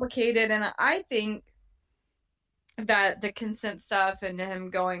complicated. And I think that the consent stuff and him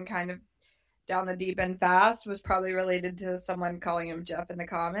going kind of down the deep end fast was probably related to someone calling him Jeff in the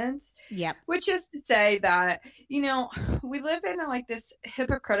comments. Yep. Which is to say that, we live in like this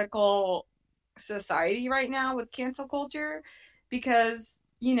hypocritical society right now with cancel culture because,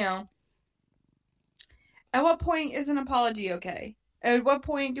 at what point is an apology okay? At what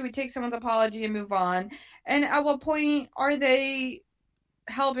point do we take someone's apology and move on? And at what point are they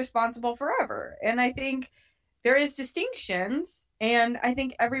held responsible forever? And I think there is distinctions, and I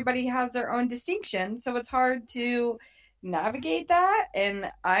think everybody has their own distinctions, so it's hard to navigate that.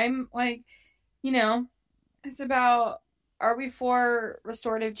 And I'm like, it's about, are we for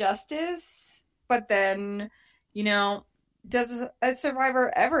restorative justice? But then, does a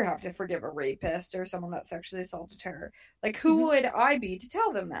survivor ever have to forgive a rapist or someone that sexually assaulted her? Like, who would I be to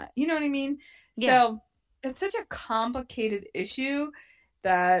tell them that? You know what I mean? Yeah. So it's such a complicated issue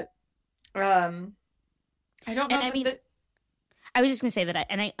that I don't know. And I was just going to say that,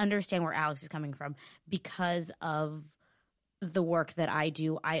 I understand where Alex is coming from because of the work that I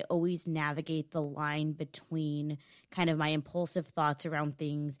do. I always navigate the line between kind of my impulsive thoughts around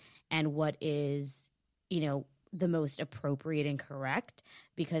things and what is, the most appropriate and correct,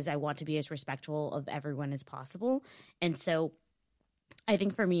 because I want to be as respectful of everyone as possible. And so I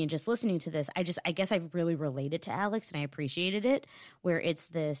think for me, and just listening to this, I guess I really related to Alex and I appreciated it, where it's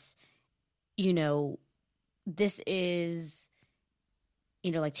this, this is,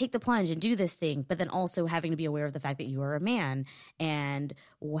 like take the plunge and do this thing, but then also having to be aware of the fact that you are a man and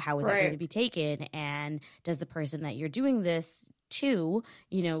how is that going to be taken? And does the person that you're doing this to,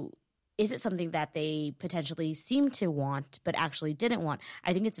 is it something that they potentially seemed to want but actually didn't want?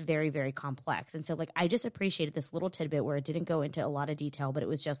 I think it's very, very complex. And so like I just appreciated this little tidbit where it didn't go into a lot of detail, but it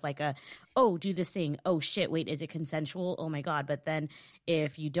was just like oh, do this thing. Oh shit, wait, is it consensual? Oh my God. But then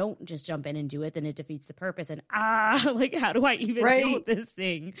if you don't just jump in and do it, then it defeats the purpose. And like how do I even deal with this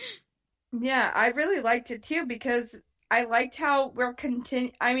thing? Yeah, I really liked it too because I liked how we're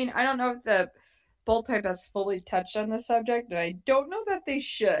I mean, I don't know if the Bold Type has fully touched on the subject, and I don't know that they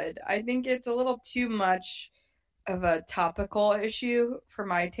should. I think it's a little too much of a topical issue for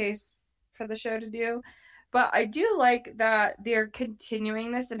my taste for the show to do. But I do like that they're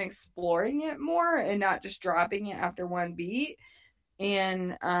continuing this and exploring it more and not just dropping it after one beat.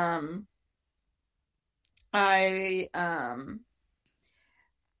 And I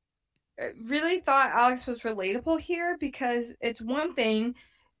really thought Alex was relatable here because it's one thing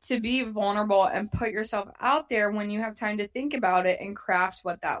to be vulnerable and put yourself out there when you have time to think about it and craft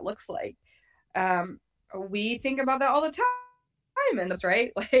what that looks like. We think about that all the time, and that's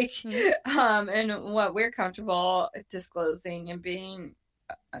right. Like, and what we're comfortable disclosing and being,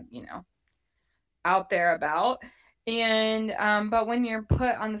 out there about. And but when you're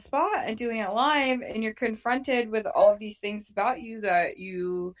put on the spot and doing it live, and you're confronted with all of these things about you that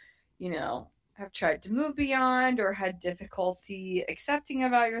you have tried to move beyond or had difficulty accepting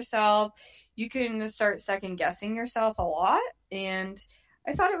about yourself, you can start second guessing yourself a lot. And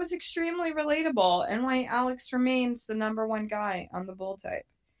I thought it was extremely relatable and why Alex remains the number one guy on the Bold Type.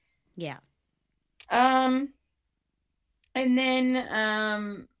 Yeah. And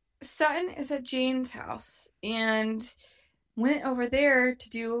then Sutton is at Jane's house and went over there to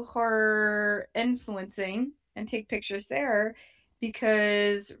do her influencing and take pictures there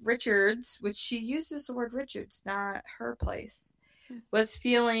because Richards, which she uses the word Richards, not her place, was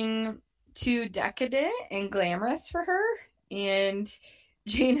feeling too decadent and glamorous for her. And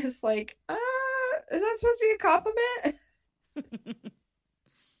Jane is like, is that supposed to be a compliment?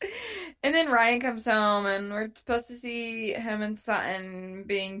 And then Ryan comes home and we're supposed to see him and Sutton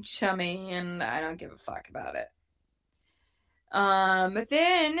being chummy, and I don't give a fuck about it. But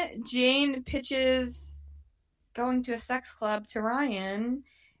then Jane pitches going to a sex club to Ryan,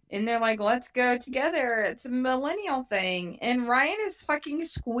 and they're like, let's go together. It's a millennial thing. And Ryan is fucking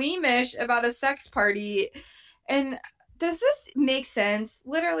squeamish about a sex party. And does this make sense?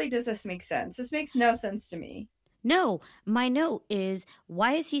 Literally, does this make sense? This makes no sense to me. No, my note is,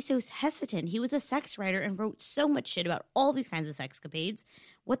 why is he so hesitant? He was a sex writer and wrote so much shit about all these kinds of sexcapades.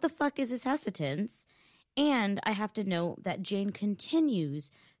 What the fuck is his hesitance? And I have to note that Jane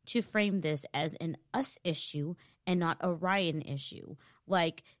continues to frame this as an us issue and not a Ryan issue.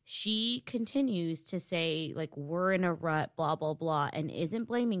 Like, she continues to say, like, we're in a rut, blah, blah, blah, and isn't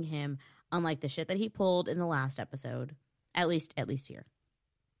blaming him, unlike the shit that he pulled in the last episode. At least here.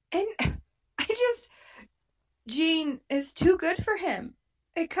 And Gene is too good for him.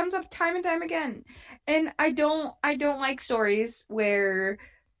 It comes up time and time again. And I don't like stories where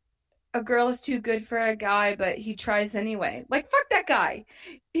a girl is too good for a guy, but he tries anyway. Like, fuck that guy.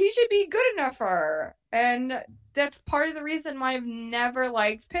 He should be good enough for her. And that's part of the reason why I've never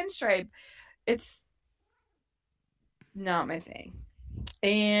liked Pinstripe. It's not my thing.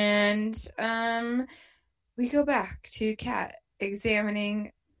 And we go back to Kat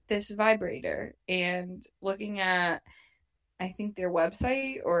examining this vibrator and looking at, I think, their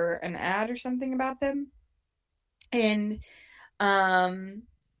website or an ad or something about them, and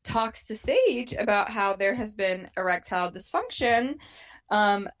talks to Sage about how there has been erectile dysfunction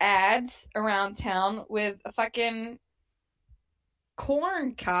ads around town with a fucking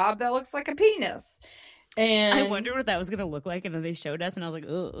corn cob that looks like a penis. And I wondered what that was going to look like, and then they showed us, and I was like,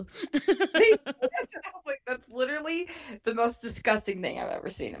 ugh. I was like, that's literally the most disgusting thing I've ever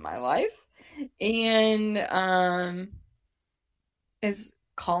seen in my life. And is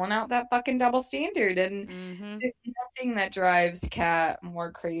calling out that fucking double standard. And there's nothing that drives Kat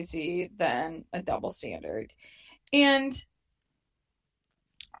more crazy than a double standard. And,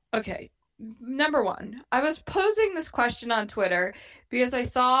 okay, number one, I was posing this question on Twitter because I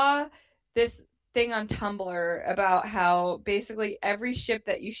saw this thing on Tumblr about how basically every ship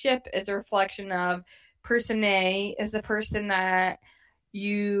that you ship is a reflection of person A is the person that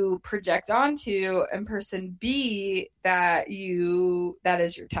you project onto, and person B that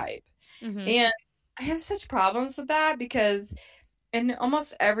is your type. And I have such problems with that because in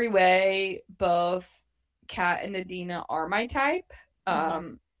almost every way both Kat and Nadina are my type.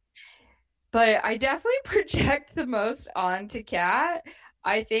 But I definitely project the most onto Kat,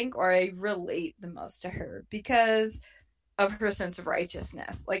 I think, or I relate the most to her because of her sense of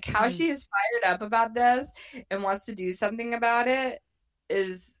righteousness. Like, how she is fired up about this and wants to do something about it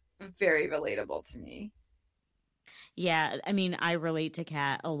is very relatable to me. Yeah, I mean, I relate to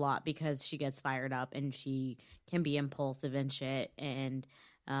Kat a lot because she gets fired up and she can be impulsive and shit. And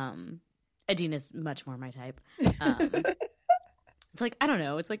Adina's much more my type. Um, it's like I don't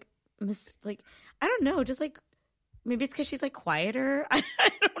know. It's like like I don't know. Just like maybe it's because she's like quieter. I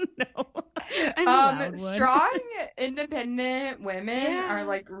don't know. I'm the loud one. Strong, independent women are Yeah.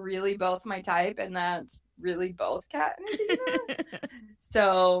 like really both my type, and that's really both Kat and Adina.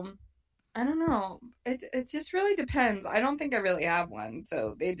 So I don't know. It just really depends. I don't think I really have one,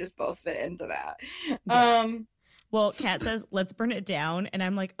 so they just both fit into that. Yeah. Well, Kat says, "Let's burn it down," and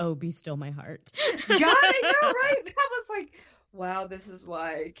I'm like, "Oh, be still my heart." God, I know, right? That was like, wow, this is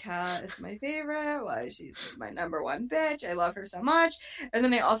why Kat is my favorite. Why she's my number one bitch. I love her so much. And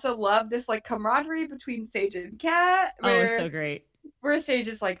then I also love this like camaraderie between Sage and Kat, Oh, it's so great. where Sage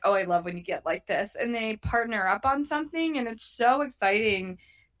is like, oh, I love when you get like this, and they partner up on something, and it's so exciting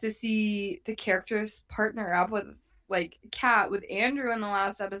to see the characters partner up with like Kat with Andrew in the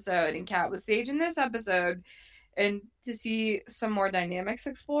last episode and Kat with Sage in this episode, and to see some more dynamics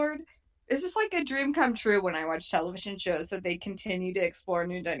explored. This is like a dream come true when I watch television shows that they continue to explore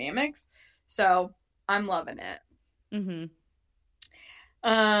new dynamics. So I'm loving it. Mm-hmm.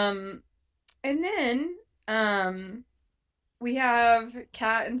 And then we have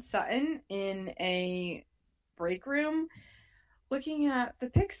Kat and Sutton in a break room looking at the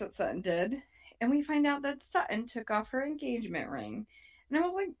pics that Sutton did, and we find out that Sutton took off her engagement ring. And I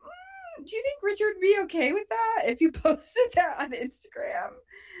was like, do you think Richard would be okay with that if you posted that on Instagram?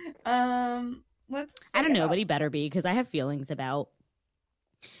 I don't know, but he better be, because I have feelings about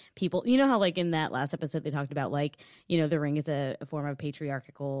people. You know how like in that last episode they talked about like, you know, the ring is a form of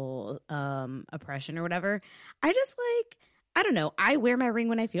patriarchal oppression or whatever. I just like, I don't know. I wear my ring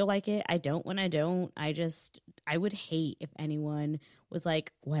when I feel like it. I don't when I don't. I would hate if anyone was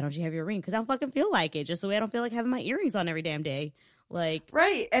like, why don't you have your ring? Because I don't fucking feel like it. Just the way I don't feel like having my earrings on every damn day. Like,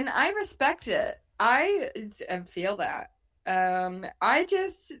 right. And I respect it. I feel that. I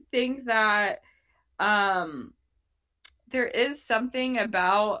just think that there is something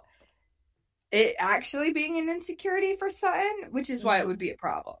about it actually being an insecurity for Sutton, which is why it would be a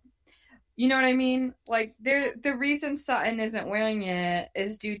problem. You know what I mean? Like the reason Sutton isn't wearing it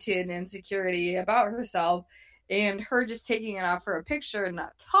is due to an insecurity about herself, and her just taking it off for a picture and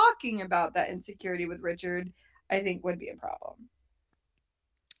not talking about that insecurity with Richard, I think would be a problem.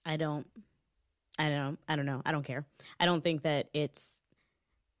 I don't know. I don't care. I don't think that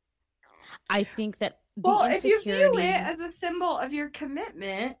I think that if you view it as a symbol of your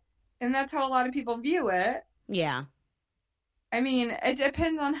commitment, and that's how a lot of people view it. Yeah. I mean, it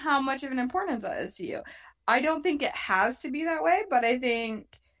depends on how much of an importance that is to you. I don't think it has to be that way, but I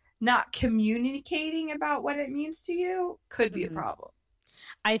think not communicating about what it means to you could be a problem.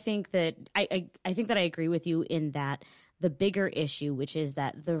 I think that I think that I agree with you in that the bigger issue, which is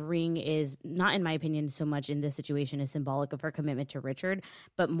that the ring is not, in my opinion, so much in this situation is symbolic of her commitment to Richard,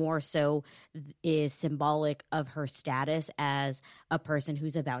 but more so is symbolic of her status as a person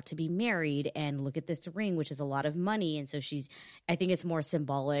who's about to be married. And look at this ring, which is a lot of money. And so I think it's more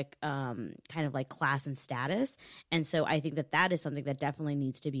symbolic, kind of like class and status. And so I think that is something that definitely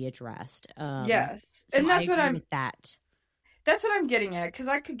needs to be addressed. Yes. So and that's what I'm with that. That's what I'm getting at, because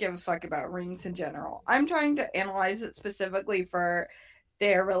I could give a fuck about rings in general. I'm trying to analyze it specifically for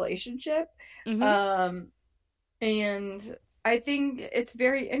their relationship. Mm-hmm. And I think it's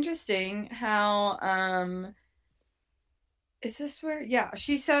very interesting how is this where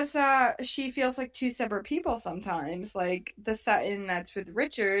she says that she feels like two separate people sometimes, like the Sutton that's with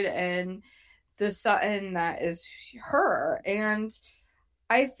Richard and the Sutton that is her. And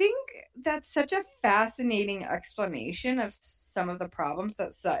I think that's such a fascinating explanation of some of the problems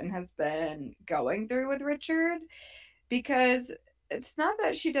that Sutton has been going through with Richard, because it's not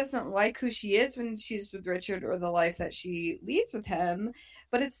that she doesn't like who she is when she's with Richard or the life that she leads with him,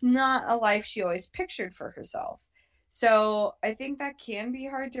 but it's not a life she always pictured for herself. So I think that can be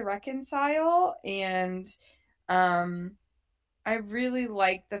hard to reconcile, and I really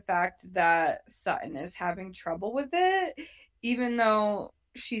like the fact that Sutton is having trouble with it, even though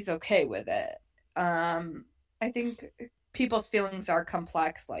she's okay with it. I think people's feelings are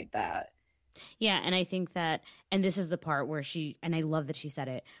complex like that. Yeah, and I think that, and this is the part where and I love that she said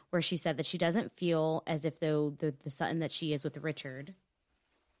it, where she said that she doesn't feel as if though the Sutton that she is with Richard,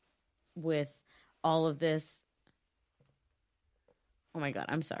 with all of this. Oh my God,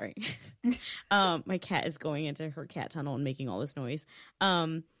 I'm sorry. My cat is going into her cat tunnel and making all this noise.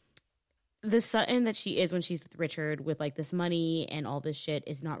 the Sutton that she is when she's with Richard with like this money and all this shit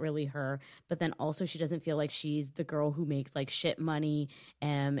is not really her. But then also she doesn't feel like she's the girl who makes like shit money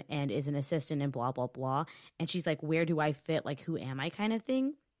and is an assistant and blah, blah, blah. And she's like, where do I fit? Like, who am I kind of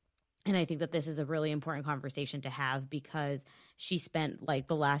thing? And I think that this is a really important conversation to have because she spent like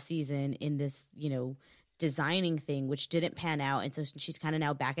the last season in this, designing thing, which didn't pan out. And so she's kind of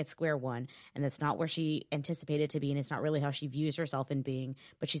now back at square one. And that's not where she anticipated to be. And it's not really how she views herself in being.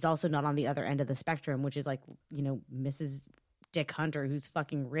 But she's also not on the other end of the spectrum, which is like, Mrs. Dick Hunter, who's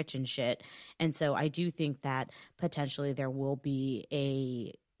fucking rich and shit. And so I do think that potentially there will be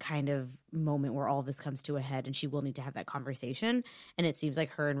a kind of moment where all this comes to a head and she will need to have that conversation. And it seems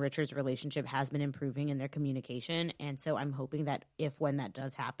like her and Richard's relationship has been improving in their communication. And so I'm hoping that when that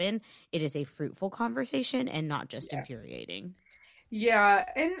does happen, it is a fruitful conversation and not just infuriating. Yeah.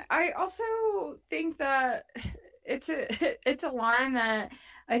 And I also think that it's a line that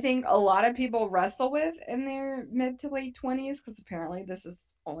I think a lot of people wrestle with in their mid to late 20s, because apparently the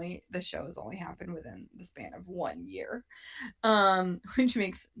show has only happened within the span of 1 year, which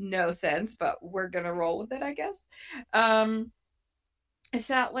makes no sense, but we're gonna roll with it, I guess. Is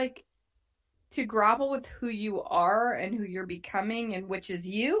that like to grapple with who you are and who you're becoming and which is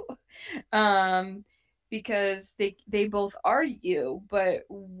you, because they both are you, but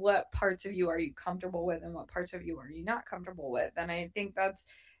what parts of you are you comfortable with and what parts of you are you not comfortable with? And I think that's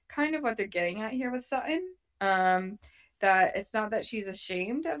kind of what they're getting at here with Sutton. That it's not that she's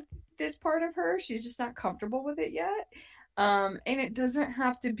ashamed of this part of her, she's just not comfortable with it yet. And it doesn't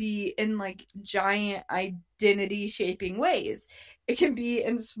have to be in like giant identity shaping ways. It can be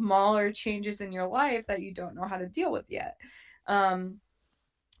in smaller changes in your life that you don't know how to deal with yet.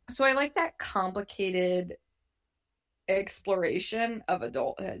 So I like that complicated exploration of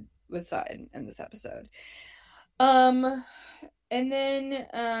adulthood with Sutton in this episode. And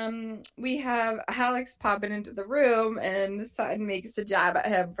then we have Alex popping into the room, and Sutton makes a jab at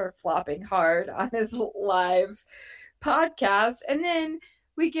him for flopping hard on his live podcast. And then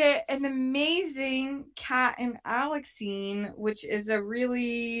we get an amazing Kat and Alex scene, which is a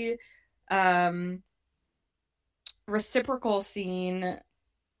really reciprocal scene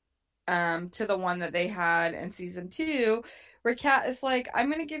to the one that they had in season 2, where Kat is like, I'm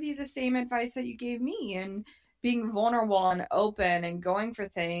going to give you the same advice that you gave me, and being vulnerable and open and going for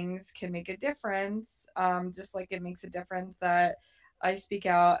things can make a difference. Just like it makes a difference that I speak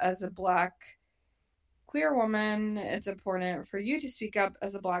out as a Black queer woman. It's important for you to speak up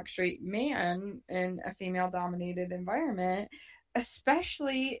as a Black straight man in a female dominated environment,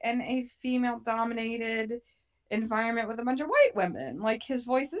 especially in a female dominated environment with a bunch of white women. Like, his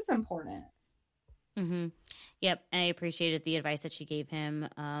voice is important. Mm-hmm. Yep. I appreciated the advice that she gave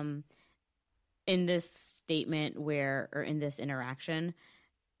him. In this statement or in this interaction,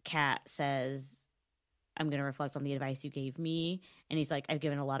 Kat says, I'm going to reflect on the advice you gave me. And he's like, I've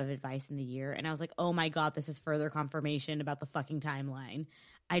given a lot of advice in the year. And I was like, oh my God, this is further confirmation about the fucking timeline.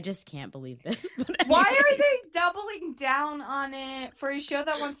 I just can't believe this. Why are they doubling down on it for a show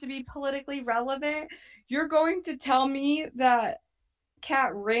that wants to be politically relevant? You're going to tell me that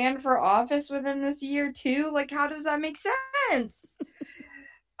Kat ran for office within this year too? Like, how does that make sense?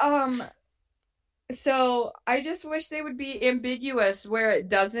 So I just wish they would be ambiguous where it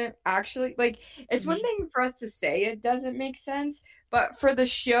doesn't actually, like, it's one thing for us to say it doesn't make sense, but for the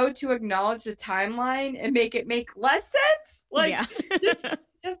show to acknowledge the timeline and make it make less sense, like,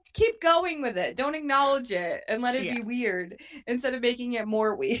 just keep going with it. Don't acknowledge it and let it be weird instead of making it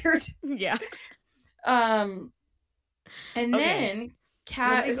more weird. Yeah. And then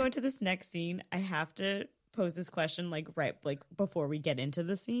Kat, when we go into this next scene, I have to pose this question right before we get into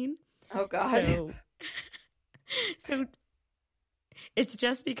the scene. Oh God. So it's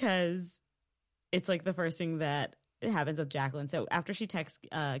just because it's like the first thing that happens with Jacqueline. So after she texts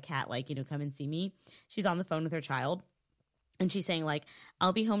Kat, come and see me, she's on the phone with her child. And she's saying, like,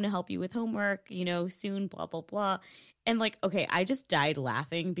 I'll be home to help you with homework, soon, blah, blah, blah. And, okay, I just died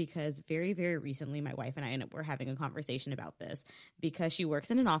laughing because very, very recently my wife and I were having a conversation about this because she works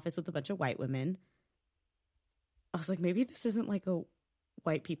in an office with a bunch of white women. I was like, maybe this isn't like a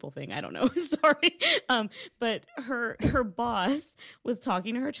white people thing. I don't know. Sorry. But her boss was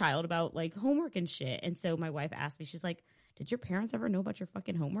talking to her child about, homework and shit. And so my wife asked me, she's like, did your parents ever know about your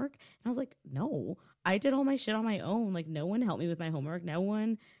fucking homework? And I was like, no, I did all my shit on my own. No one helped me with my homework. No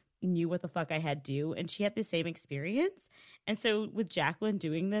one knew what the fuck I had to do. And she had the same experience. And so with Jacqueline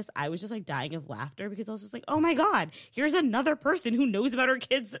doing this, I was just dying of laughter because I was just like, oh my God, here's another person who knows about her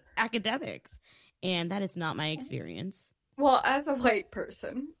kids' academics. And that is not my experience. Well, as a white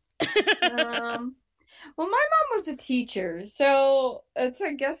person, Well, my mom was a teacher, so it's,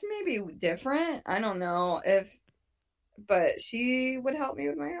 I guess, maybe different. I don't know if, but she would help me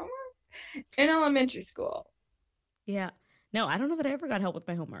with my homework in elementary school. Yeah. No, I don't know that I ever got help with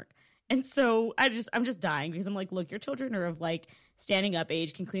my homework. And so I'm just dying because I'm like, look, your children are of like standing up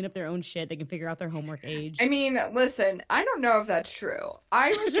age, can clean up their own shit, they can figure out their homework I age. mean, listen, I don't know if that's true. I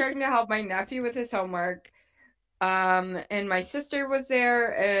was trying to help my nephew with his homework. And my sister was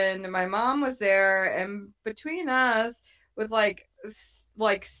there, and my mom was there, and between us, with like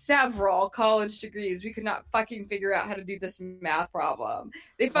several college degrees, we could not fucking figure out how to do this math problem.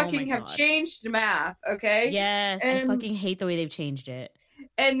 They Oh my fucking have God. changed math, okay? Yes, I And fucking hate the way they've changed it.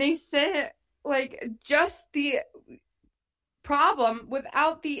 they said like just the problem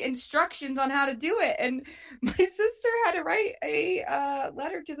without the instructions on how to do it. And my sister had to write a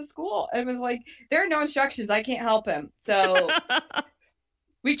letter to the school and was like, there are no instructions. I can't help him. So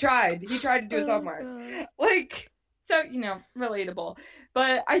we tried. He tried to do his Oh homework. God. Like, so, relatable.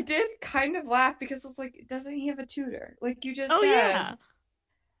 But I did kind of laugh because I was like, doesn't he have a tutor? Like you just Oh said. yeah.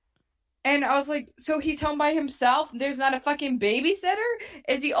 And I was like, so he's home by himself? There's not a fucking babysitter?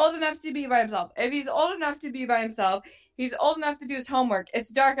 Is he old enough to be by himself? If he's old enough to be by himself, he's old enough to do his homework.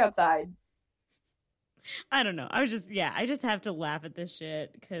 It's dark outside. I don't know. I just have to laugh at this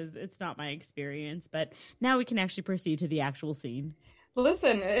shit because it's not my experience. But now we can actually proceed to the actual scene.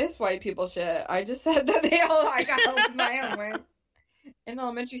 Listen, it's white people shit. I just said that I got help with my homework in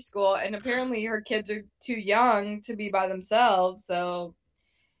elementary school, and apparently her kids are too young to be by themselves. So,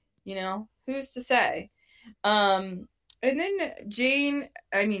 who's to say? And then not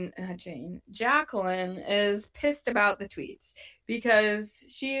Jane, Jacqueline is pissed about the tweets because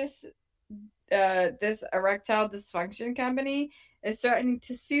she's this erectile dysfunction company is starting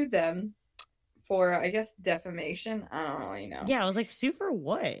to sue them for, I guess, defamation. I don't really know. Yeah, I was like, sue for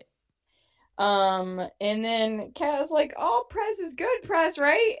what? And then Kat is like, all press is good press,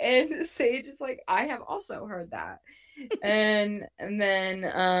 right? And Sage is like, I have also heard that. And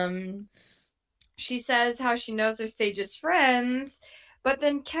then she says how she knows they're Sage's friends, but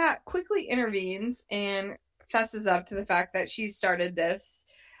then Kat quickly intervenes and fesses up to the fact that she started this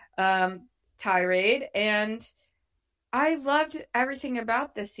tirade. And I loved everything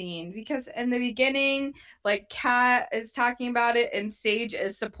about the scene because in the beginning, like Kat is talking about it and Sage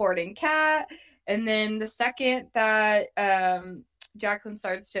is supporting Kat. And then the second that Jacqueline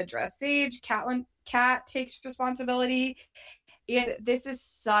starts to address Sage, Kat takes responsibility. And this is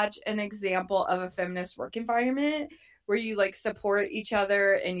such an example of a feminist work environment where you like support each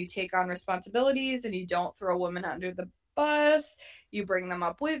other and you take on responsibilities and you don't throw women under the bus. You bring them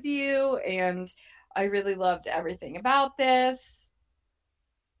up with you. And I really loved everything about this.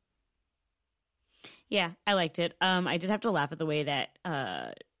 Yeah, I liked it. I did have to laugh at the way that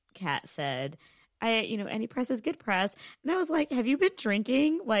Kat said, any press is good press. And I was like, have you been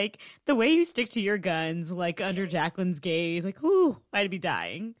drinking? Like the way you stick to your guns, like under Jacqueline's gaze, like, ooh, I'd be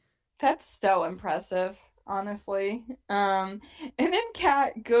dying. That's so impressive, honestly. And then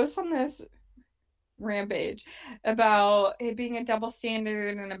Kat goes on this rampage about it being a double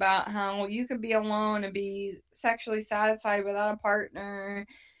standard and about how you could be alone and be sexually satisfied without a partner,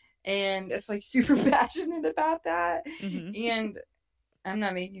 and it's like super passionate about that. Mm-hmm. And I'm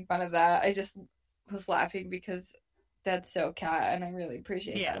not making fun of that. I just was laughing because that's so Kat, and I really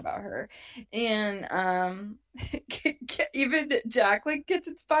appreciate that about her. And even Jacqueline gets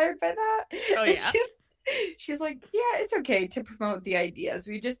inspired by that. Oh And yeah. she's like, yeah, it's okay to promote the ideas.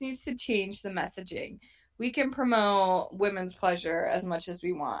 We just need to change the messaging. We can promote women's pleasure as much as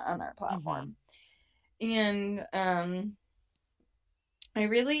we want on our platform. Mm-hmm. And I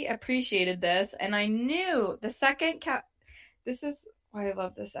really appreciated this, and I knew the second Kat. This is why I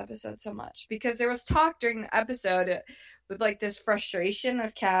love this episode so much, because there was talk during the episode with like this frustration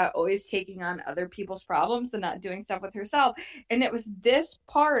of Kat always taking on other people's problems and not doing stuff with herself. And it was this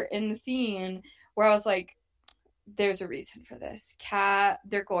part in the scene where I was like, there's a reason for this. Kat,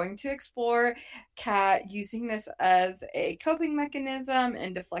 they're going to explore Kat using this as a coping mechanism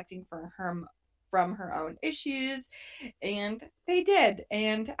and deflecting from her own issues. And they did.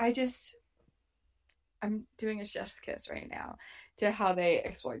 And I'm doing a chef's kiss right now to how they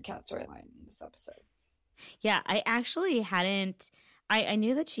explored Kat's storyline in this episode. Yeah, I actually hadn't. I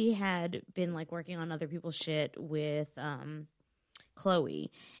knew that she had been like working on other people's shit with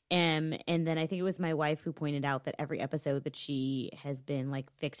Chloe, and then I think it was my wife who pointed out that every episode that she has been like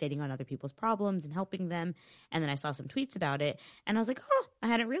fixating on other people's problems and helping them, and then I saw some tweets about it, and I was like, oh, I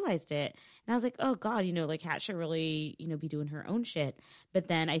hadn't realized it, and I was like, oh God, like Kat should really be doing her own shit. But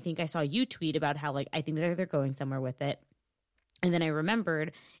then I think I saw you tweet about how like I think they're going somewhere with it, and then I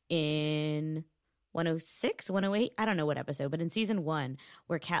remembered in 106, 108, I don't know what episode, but in season 1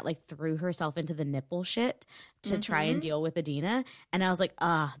 where Kat like threw herself into the nipple shit to try and deal with Adina. And I was like,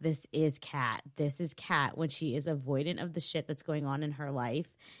 this is Kat. This is Kat when she is avoidant of the shit that's going on in her life.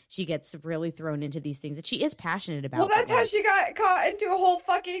 She gets really thrown into these things that she is passionate about. Well, that's how she got caught into a whole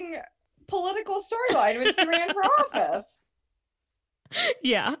fucking political storyline when she ran for office.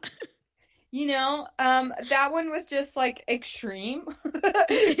 Yeah. You know, that one was just like extreme.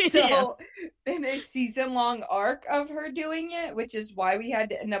 So in a season-long arc of her doing it, which is why we had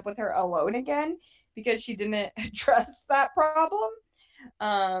to end up with her alone again, because she didn't address that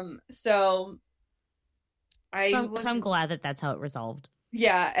problem. So I'm glad that that's how it resolved.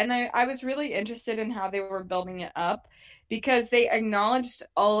 Yeah, and I was really interested in how they were building it up, because they acknowledged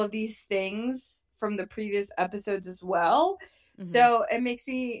all of these things from the previous episodes as well. So it makes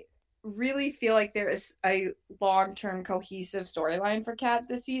me really feel like there is a long-term cohesive storyline for Kat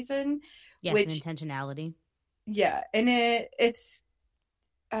this season. Yes, and intentionality. Yeah, and it's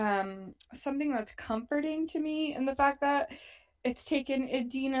something that's comforting to me in the fact that it's taken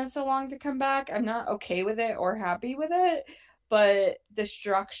Adina so long to come back. I'm not okay with it or happy with it, but the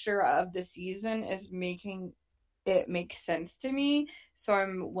structure of the season is making it make sense to me, so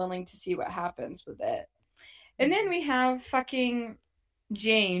I'm willing to see what happens with it. And then we have fucking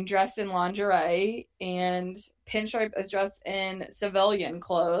Jane dressed in lingerie and Pinstripe is dressed in civilian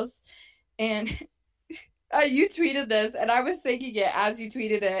clothes. And you tweeted this, and I was thinking it as you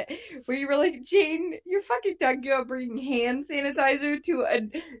tweeted it, where you were like, Jane, you're fucking done about bringing hand sanitizer to a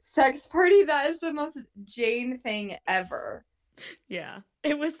sex party. That is the most Jane thing ever. Yeah,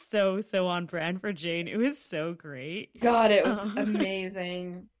 it was so on brand for Jane. It was so great. God, it was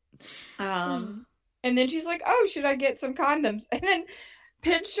amazing. And then she's like, oh, should I get some condoms? And then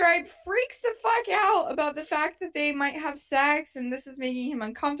Pinstripe freaks the fuck out about the fact that they might have sex and this is making him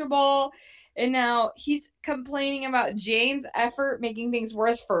uncomfortable. And now he's complaining about Jane's effort making things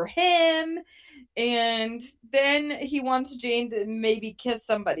worse for him. And then he wants Jane to maybe kiss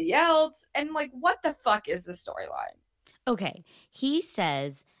somebody else. And like, what the fuck is the storyline? Okay, he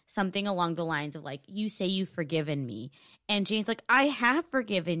says something along the lines of like, you say you've forgiven me. And Jane's like, I have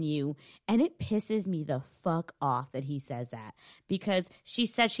forgiven you. And it pisses me the fuck off that he says that, because she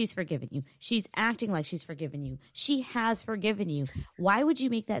said she's forgiven you. She's acting like she's forgiven you. She has forgiven you. Why would you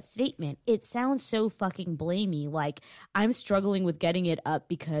make that statement? It sounds so fucking blamey. Like, I'm struggling with getting it up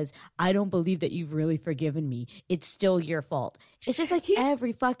because I don't believe that you've really forgiven me. It's still your fault. It's just like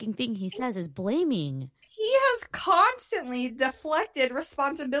every fucking thing he says is blaming. He has constantly deflected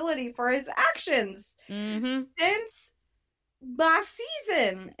responsibility for his actions since last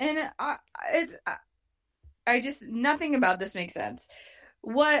season. And I just, nothing about this makes sense.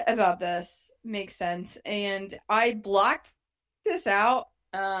 What about this makes sense? And I blocked this out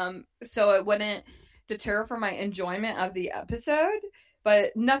so it wouldn't deter from my enjoyment of the episode.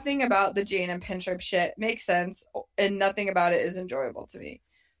 But nothing about the Jane and Pinstripe shit makes sense, and nothing about it is enjoyable to me.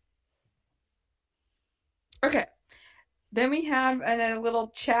 Okay. Then we have a little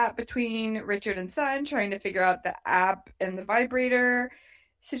chat between Richard and Sutton trying to figure out the app and the vibrator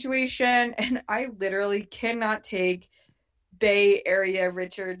situation. And I literally cannot take Bay Area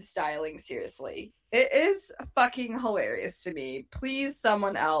Richard styling seriously. It is fucking hilarious to me. Please,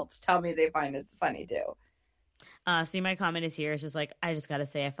 someone else tell me they find it funny too. See, my comment is here. It's just like, I just gotta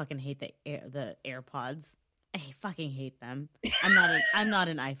say, I fucking hate the AirPods. I fucking hate them. I'm not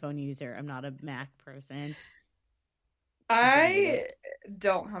an iPhone user. I'm not a Mac person. I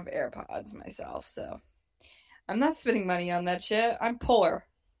don't have AirPods myself, so I'm not spending money on that shit. I'm poor.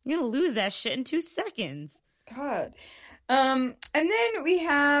 You're gonna lose that shit in 2 seconds. God. And then we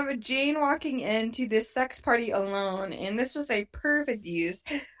have Jane walking into this sex party alone, and this was a perfect use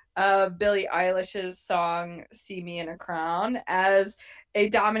of Billie Eilish's song "See Me in a Crown" as a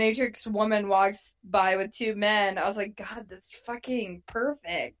dominatrix woman walks by with 2 men. I was like, God, that's fucking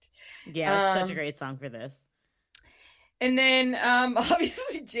perfect. Yeah, it's such a great song for this. And then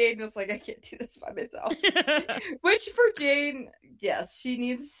obviously Jane was like, I can't do this by myself. Which for Jane, yes, she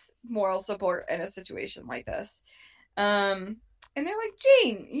needs moral support in a situation like this. And they're like,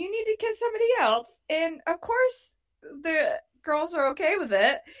 Jane, you need to kiss somebody else. And of course the girls are okay with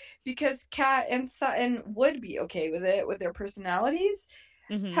it because Kat and Sutton would be okay with it with their personalities.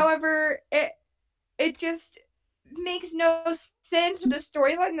 However, it just makes no sense with the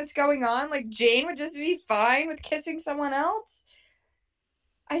storyline that's going on. Like, Jane would just be fine with kissing someone else.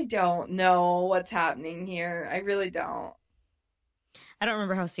 I don't know what's happening here. I really don't. I don't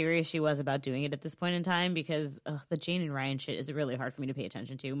remember how serious she was about doing it at this point in time because the Jane and Ryan shit is really hard for me to pay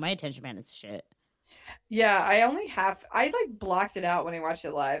attention to. My attention span is shit. Yeah, I like blocked it out when I watched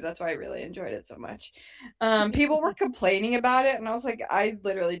it live. That's why I really enjoyed it so much. People were complaining about it, and I was like, I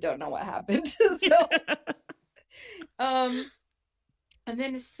literally don't know what happened. So, um, and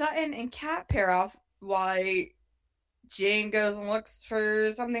then Sutton and Kat pair off while Jane goes and looks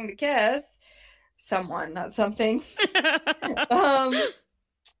for something to kiss. Someone, not something. Um,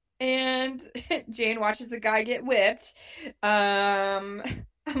 and Jane watches a guy get whipped. I'm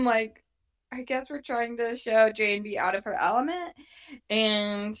like, I guess we're trying to show Jane be out of her element,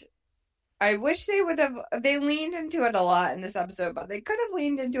 and I wish they leaned into it a lot in this episode, but they could have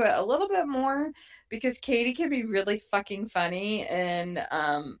leaned into it a little bit more because Katie can be really fucking funny in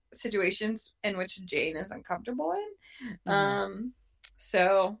situations in which Jane is uncomfortable in. Mm-hmm.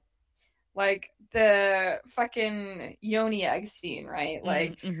 So like the fucking yoni egg scene, right?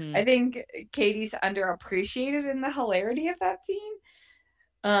 Like Mm-hmm. I think Katie's underappreciated in the hilarity of that scene.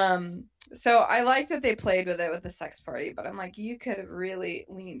 So I like that they played with it with the sex party, but I'm like, you could have really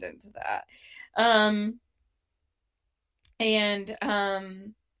leaned into that. Um, and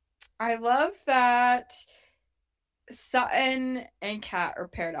I love that Sutton and Kat are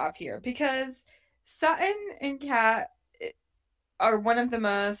paired off here because Sutton and Kat are one of the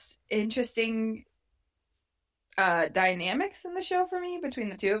most interesting dynamics in the show for me between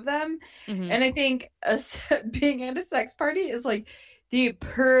the two of them. Mm-hmm. And I think being at a sex party is like the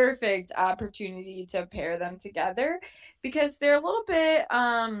perfect opportunity to pair them together because they're a little bit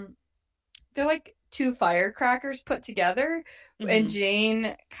they're like two firecrackers put together, and Mm-hmm.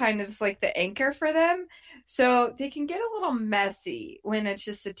 Jane kind of is like the anchor for them. So they can get a little messy when it's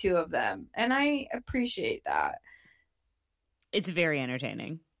just the two of them. And I appreciate that. It's very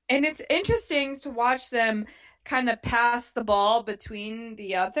entertaining. And it's interesting to watch them kind of pass the ball between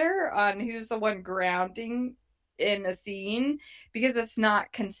the other on who's the one grounding in a scene because it's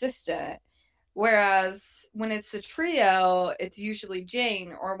not consistent. Whereas when it's a trio, it's usually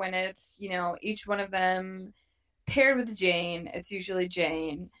Jane, or when it's, each one of them paired with Jane, it's usually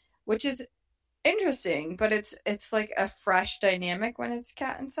Jane, which is interesting, but it's like a fresh dynamic when it's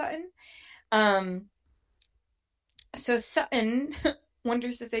Kat and Sutton. Um so Sutton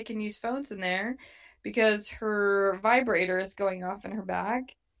wonders if they can use phones in there because her vibrator is going off in her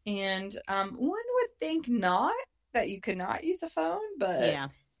bag. And one would think not, that you could not use a phone, but Yeah.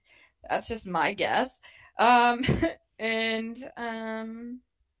 that's just my guess. Um, and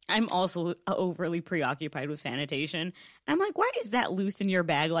I'm also overly preoccupied with sanitation. I'm like, why is that loose in your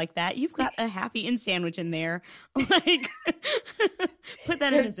bag like that? You've got a half-eaten sandwich in there. Like, put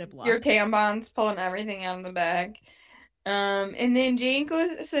that in a your Ziploc. tampons pulling everything out of the bag. And then Jane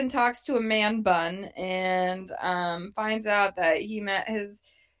goes and talks to a man bun and finds out that he met his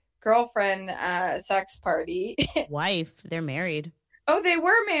girlfriend at a sex party. Wife, they're married. Oh, they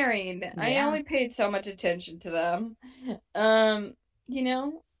were married. I Yeah. only paid so much attention to them. Um, you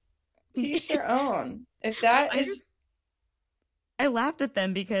know, teach their own. If that I is, just I laughed at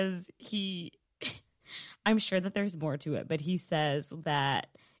them because I'm sure that there's more to it, but he says that,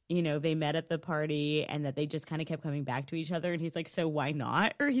 they met at the party and that they just kind of kept coming back to each other. And he's like, so why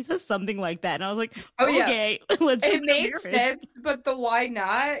not? Or he says something like that. And I was like, oh yeah, okay, let's it just get made married. sense, but the why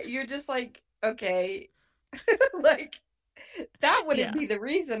not? You're just like, okay, like that wouldn't Yeah. be the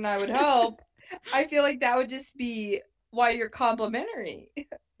reason, I would hope. I feel like that would just be why you're complimentary.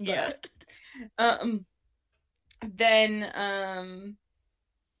 Yeah. But um then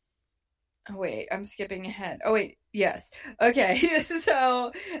oh wait, I'm skipping ahead. Oh wait, yes. Okay.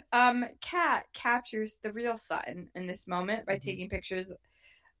 So Kat captures the real Sutton in this moment by Mhm. taking pictures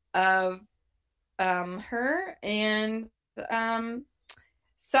of her, and um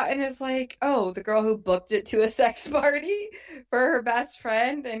Sutton is like, oh, the girl who booked it to a sex party for her best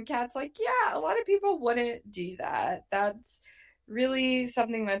friend. And Kat's like, yeah, a lot of people wouldn't do that. That's really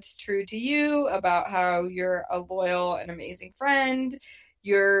something that's true to you about how you're a loyal and amazing friend.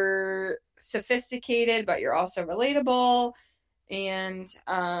 You're sophisticated, but you're also relatable. And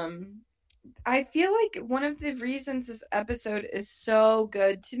I feel like one of the reasons this episode is so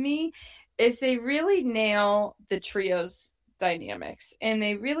good to me is they really nail the trio's dynamics and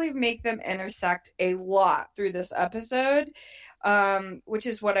they really make them intersect a lot through this episode, which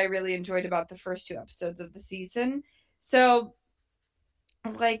is what I really enjoyed about the first two episodes of the season. So,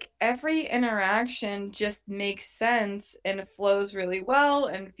 like, every interaction just makes sense and flows really well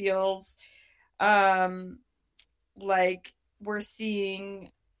and feels um, like we're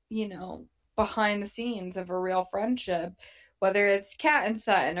seeing, you know, behind the scenes of a real friendship, whether it's Kat and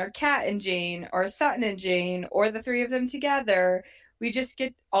Sutton or Kat and Jane or Sutton and Jane or the three of them together. We just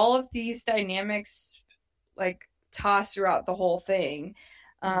get all of these dynamics like tossed throughout the whole thing.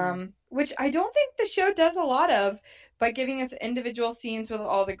 Mhm. which I don't think the show does a lot of, by giving us individual scenes with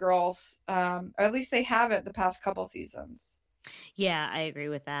all the girls. Or at least they have it the past couple seasons. Yeah, I agree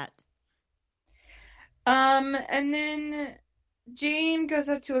with that. And then Jane goes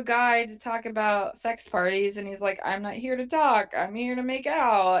up to a guy to talk about sex parties, and he's like, I'm not here to talk, I'm here to make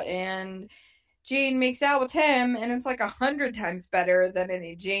out. And Jane makes out with him, and it's like 100 times better than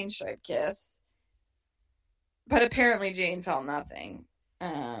any Jane stripe kiss. But apparently Jane felt nothing.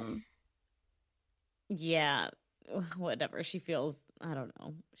 Yeah, whatever. She feels, I don't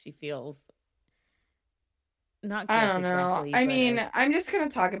know. She feels not I guilt don't know. exactly, I but mean, I'm just gonna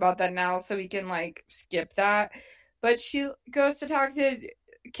talk about that now so we can like skip that. But she goes to talk to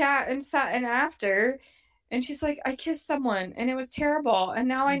Kat and Sutton after, and she's like, I kissed someone and it was terrible, and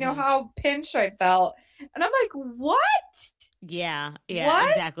now I know Mhm. how Pinstripe felt. And I'm like, what? Yeah, What?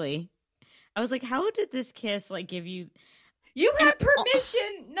 exactly. I was like, how did this kiss like give you You and had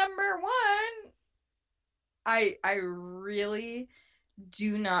permission, number one. I really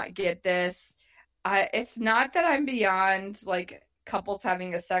do not get this. It's not that I'm beyond like couples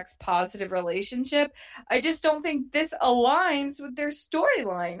having a sex positive relationship. I just don't think this aligns with their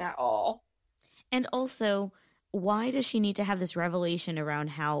storyline at all. and also why does she need to have this revelation around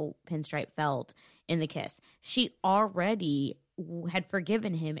how Pinstripe felt in the kiss? She already had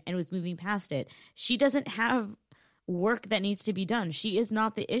forgiven him and was moving past it. She doesn't have work that needs to be done. She is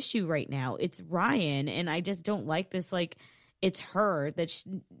not the issue right now. It's Ryan, and I just don't like this like it's her that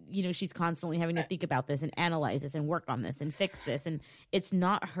she's constantly having to think about this and analyze this and work on this and fix this, and it's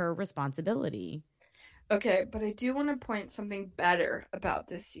not her responsibility. Okay, but I do want to point something better about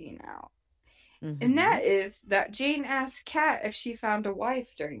this scene out. And Mm-hmm. that is that Jane asked Kat if she found a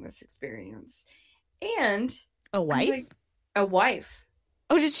wife during this experience. And A I'm wife? like, a wife.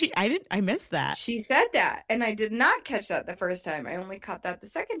 Oh, did she? I missed that. She said that, and I did not catch that the first time. I only caught that the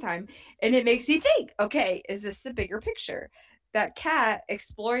second time. And it makes me think, okay, is this the bigger picture? That Kat,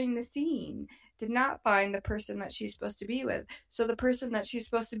 exploring the scene, did not find the person that she's supposed to be with. So the person that she's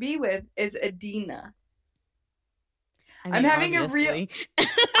supposed to be with is Adina. I I'm mean, having a real obviously.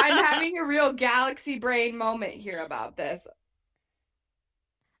 I'm having a real galaxy brain moment here about this.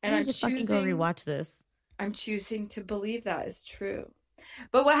 I And need to fucking go rewatch this. I'm choosing to believe that is true.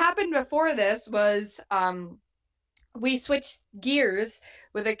 But what happened before this was we switched gears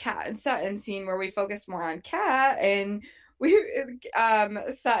with a Kat and Sutton scene where we focused more on Kat, and we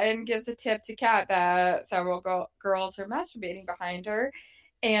Sutton gives a tip to Kat that several girls are masturbating behind her.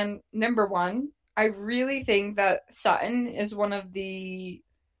 And number one, I really think that Sutton is one of the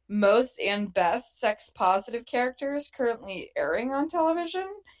most and best sex positive characters currently airing on television,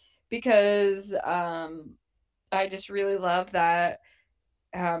 because I just really love that.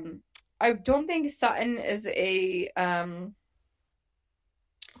 I don't think Sutton is a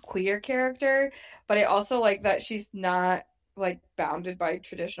queer character, but I also like that she's not like bounded by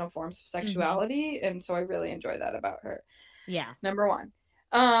traditional forms of Mm-hmm. sexuality, and so I really enjoy that about her. Yeah. Number one.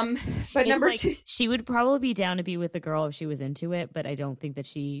 Um, but It's number like two, she would probably be down to be with a girl if she was into it, but I don't think that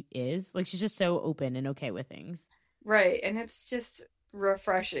she is. Like she's just so open and okay with things. right, and it's just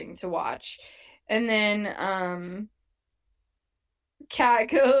refreshing to watch. And then Kat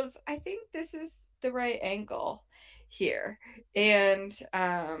goes, I think this is the right angle here. And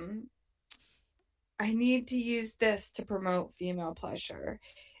I need to use this to promote female pleasure.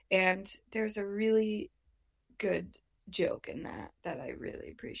 And there's a really good joke in that I really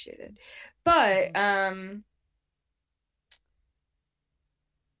appreciated. But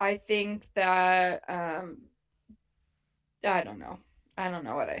I think that I don't know. I don't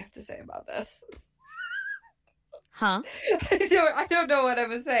know what I have to say about this. Huh? I don't know what I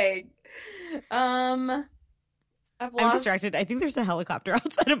was saying. I've I'm lost. distracted. I think there's a helicopter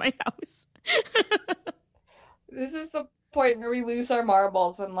outside of my house. This is the point where we lose our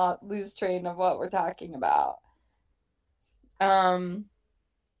marbles and lose train of what we're talking about. Um,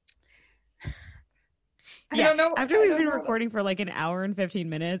 I Yeah, don't know. after I we've don't been know. recording for like an hour and 15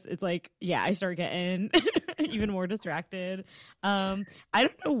 minutes, it's like, yeah, I start getting even more distracted. I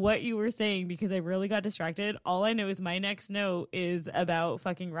don't know what you were saying because I really got distracted. All I know is my next note is about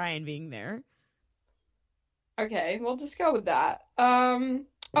fucking Ryan being there. Okay, we'll just go with that. Oh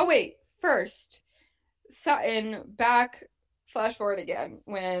wait, first, Sutton back. Flash forward again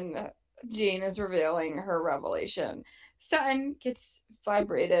when Jean is revealing her revelation. Sutton gets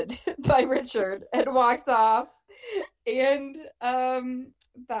vibrated by Richard and walks off. And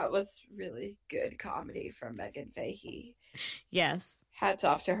that was really good comedy from Megan Fahey. Yes. Hats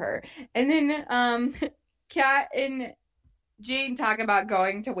off to her. And then Kat and Jane talk about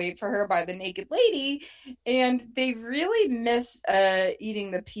going to wait for her by the naked lady, and they really missed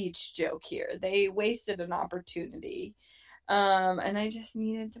eating the peach joke here. They wasted an opportunity. And I just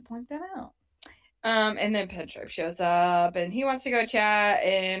needed to point that out. And then Pinstripe shows up and he wants to go chat,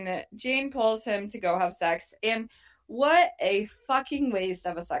 and Jane pulls him to go have sex. And what a fucking waste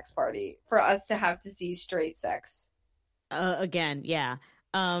of a sex party for us to have to see straight sex. Again, yeah.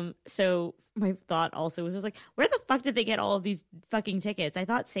 So my thought also was just like, where the fuck did they get all of these fucking tickets? I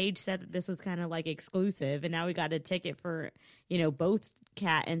thought Sage said that this was kind of like exclusive, and now we got a ticket for, both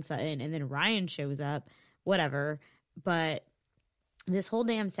Kat and Sutton, and then Ryan shows up, whatever. But this whole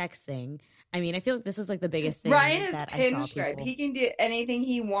damn sex thing, I mean, I feel like this was like the biggest thing Ryan is that I saw Pinstripe. people. He can do anything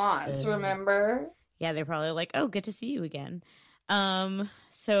he wants, remember? Yeah, they're probably like, oh, good to see you again.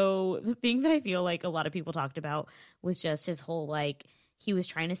 So the thing that I feel like a lot of people talked about was just his whole, like, he was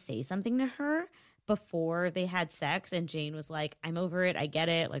trying to say something to her before they had sex, and Jane was like, I'm over it, I get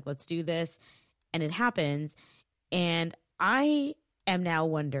it, like, let's do this. And it happens. And I am now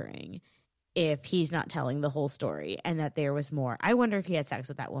wondering if he's not telling the whole story and that there was more. I wonder if he had sex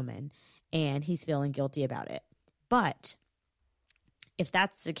with that woman and he's feeling guilty about it. But if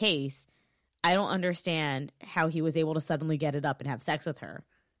that's the case, I don't understand how he was able to suddenly get it up and have sex with her.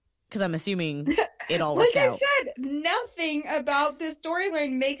 Because I'm assuming it all worked out. Like I said, nothing about this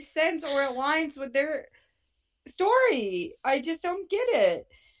storyline makes sense or aligns with their story. I just don't get it.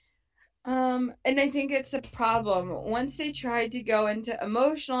 And I think it's a problem. Once they tried to go into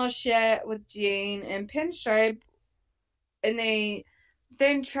emotional shit with Jane and Pinstripe, and they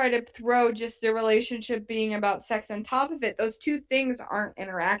then try to throw just the relationship being about sex on top of it, those two things aren't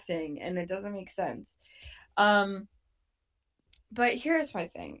interacting, and it doesn't make sense. But here's my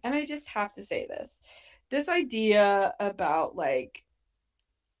thing, and I just have to say this idea about, like,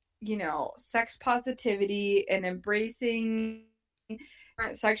 sex positivity and embracing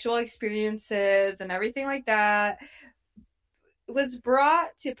sexual experiences and everything like that was brought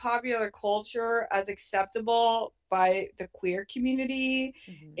to popular culture as acceptable by the queer community.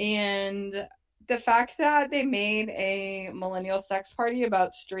 Mm-hmm. And the fact that they made a millennial sex party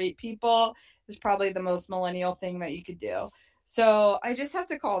about straight people is probably the most millennial thing that you could do. So I just have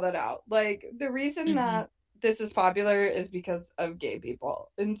to call that out. Like, the reason that this is popular is because of gay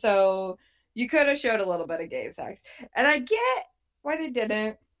people. And so you could have showed a little bit of gay sex. And I get why they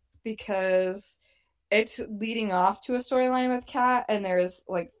didn't, because it's leading off to a storyline with Kat and there's,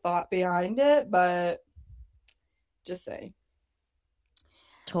 like, thought behind it, but just saying.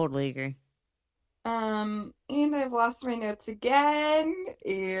 Totally agree. And I've lost my notes again,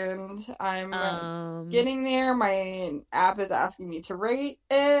 and I'm getting there. My app is asking me to rate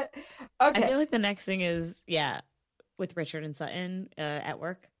it. Okay. I feel like the next thing is, with Richard and Sutton at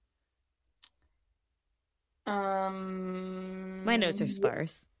work. My notes are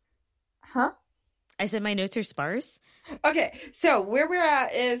sparse. Huh? I said my notes are sparse. Okay, so where we're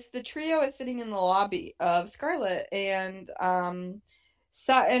at is the trio is sitting in the lobby of Scarlet, and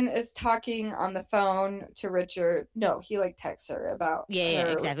Sutton is talking on the phone to Richard. No, he, like, texts her about yeah,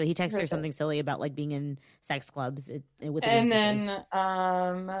 exactly. He texts her something silly about, like, being in sex clubs with. And then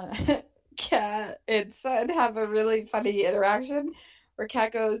Kat and Sutton have a really funny interaction where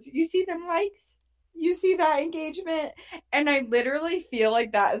Kat goes, "You see them likes? You see that engagement?" And I literally feel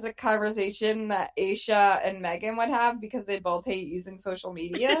like that is a conversation that Aisha and Megan would have, because they both hate using social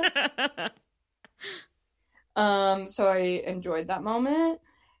media. So I enjoyed that moment.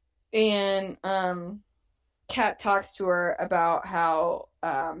 And Kat talks to her about how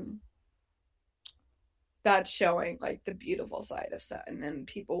that's showing, like, the beautiful side of Sutton, and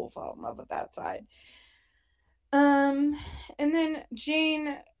people will fall in love with that side. And then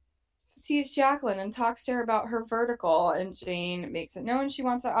Jane sees Jacqueline and talks to her about her vertical, and Jane makes it known she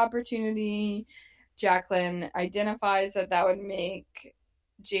wants that opportunity. Jacqueline identifies that would make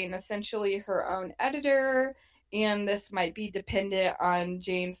Jane essentially her own editor, and this might be dependent on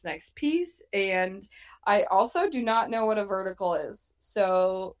Jane's next piece. And I also do not know what a vertical is,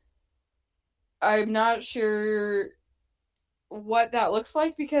 so I'm not sure what that looks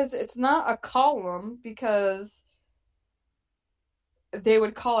like, because it's not a column, because they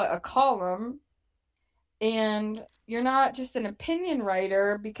would call it a column, and you're not just an opinion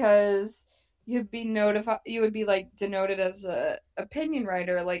writer, because you'd be like denoted as a opinion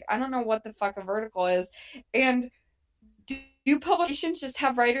writer. Like, I don't know what the fuck a vertical is. And do publications just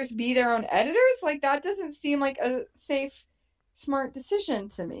have writers be their own editors? Like, that doesn't seem like a safe, smart decision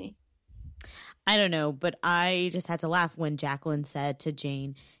to me. I don't know, but I just had to laugh when Jacqueline said to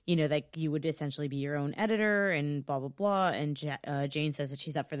Jane, that you would essentially be your own editor and blah, blah, blah. And Jane says that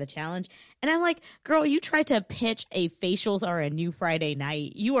she's up for the challenge. And I'm like, girl, you tried to pitch a facials are a new Friday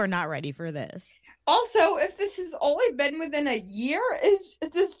night. You are not ready for this. Also, if this has only been within a year,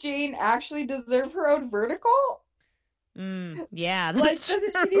 does Jane actually deserve her own vertical? Yeah, like, that's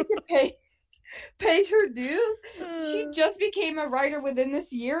doesn't true. she need to pay her dues? She just became a writer within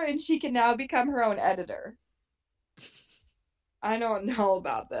this year, and she can now become her own editor. I don't know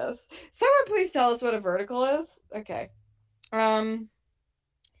about this. Someone please tell us what a vertical is. Okay.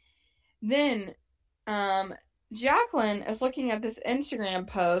 Then, Jacqueline is looking at this Instagram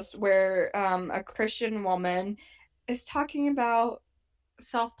post where a Christian woman is talking about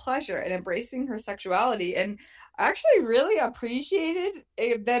self-pleasure and embracing her sexuality, and I actually really appreciated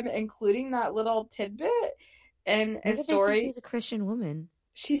them including that little tidbit in a story. She's a Christian woman.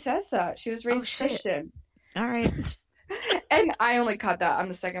 She says that she was raised Christian. All right. And I only caught that on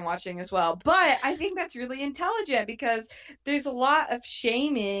the second watching as well. But I think that's really intelligent because there's a lot of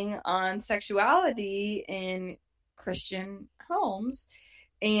shaming on sexuality in Christian homes.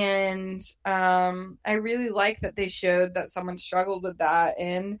 And I really like that they showed that someone struggled with that.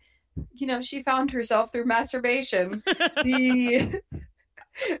 And, she found herself through masturbation. the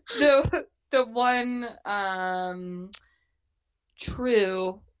one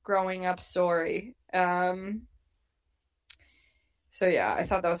true growing up story. So yeah, I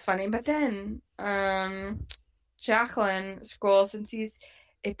thought that was funny. But then Jacqueline scrolls and sees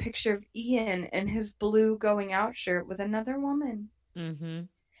a picture of Ian in his blue going out shirt with another woman. Mm-hmm.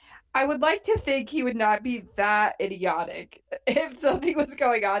 I would like to think he would not be that idiotic if something was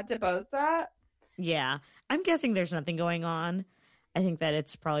going on to post that. Yeah, I'm guessing there's nothing going on. I think that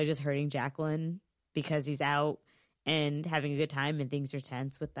it's probably just hurting Jacqueline because he's out and having a good time and things are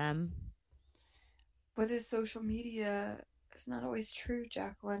tense with them. But his social media is not always true,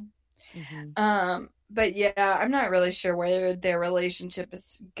 Jacqueline. Mm-hmm. But yeah, I'm not really sure where their relationship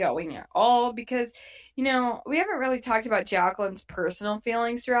is going at all because, we haven't really talked about Jacqueline's personal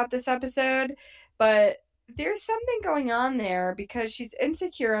feelings throughout this episode, but there's something going on there because she's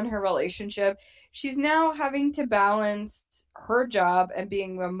insecure in her relationship. She's now having to balance her job and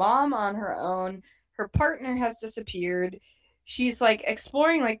being a mom on her own. Her partner has disappeared. She's like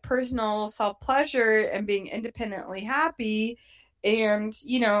exploring like personal self-pleasure and being independently happy. And,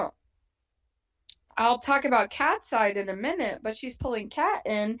 I'll talk about Kat's side in a minute, but she's pulling Kat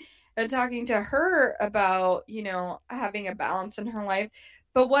in and talking to her about, having a balance in her life.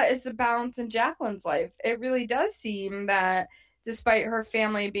 But what is the balance in Jacqueline's life? It really does seem that despite her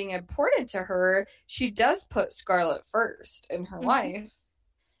family being important to her, she does put Scarlett first in her life.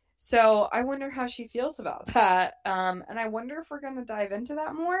 So I wonder how she feels about that. And I wonder if we're going to dive into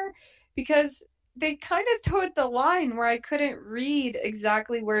that more because they kind of towed the line where I couldn't read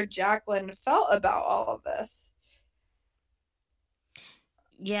exactly where Jacqueline felt about all of this.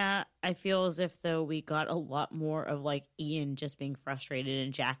 Yeah, I feel as if though we got a lot more of like Ian just being frustrated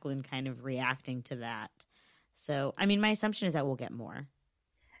and Jacqueline kind of reacting to that. So, I mean, my assumption is that we'll get more.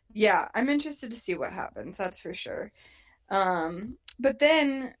 Yeah, I'm interested to see what happens. That's for sure. But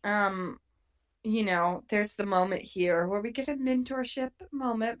then, there's the moment here where we get a mentorship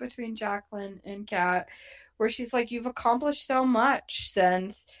moment between Jacqueline and Kat, where she's like, "You've accomplished so much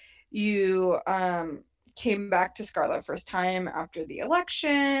since you came back to Scarlet first time after the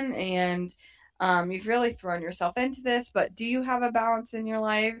election, and you've really thrown yourself into this. But do you have a balance in your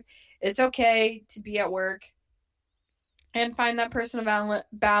life? It's okay to be at work and find that personal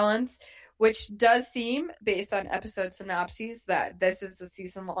balance." Which does seem, based on episode synopses, that this is a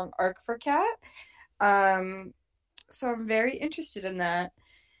season-long arc for Kat. So I'm very interested in that.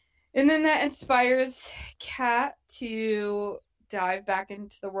 And then that inspires Kat to dive back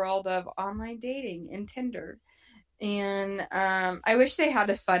into the world of online dating and Tinder. And I wish they had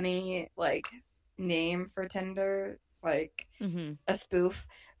a funny, name for Tinder, a spoof.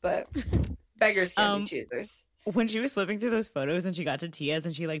 But beggars can't be choosers. When she was flipping through those photos and she got to Tia's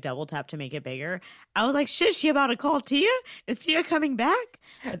and she double tapped to make it bigger, I was like, shit, she about to call Tia? Is Tia coming back?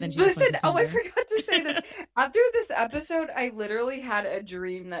 But then listen, I forgot to say this. After this episode, I literally had a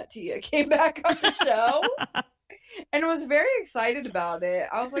dream that Tia came back on the show and was very excited about it.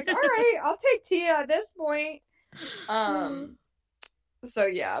 I was like, all right, I'll take Tia at this point. So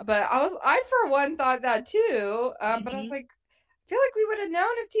yeah, but I for one thought that too. But I was like, I feel like we would have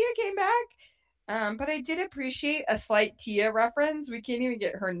known if Tia came back. But I did appreciate a slight Tia reference. We can't even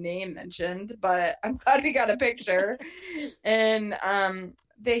get her name mentioned, but I'm glad we got a picture. And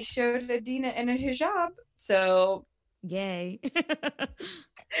they showed Adina in a hijab, so yay.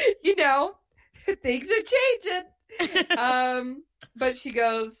 things are changing. But she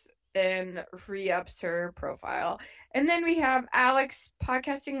goes and re-ups her profile. And then we have Alex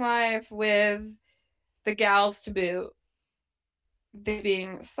podcasting live with the gals to boot. They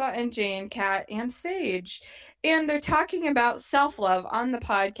being Sutton, Jane, Kat, and Sage. And they're talking about self-love on the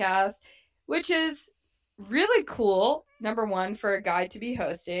podcast, which is really cool. Number one, for a guy to be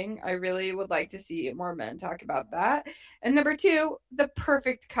hosting. I really would like to see more men talk about that. And number two, the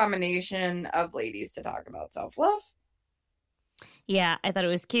perfect combination of ladies to talk about self-love. Yeah, I thought it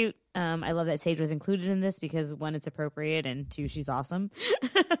was cute. I love that Sage was included in this because one, it's appropriate, and two, she's awesome.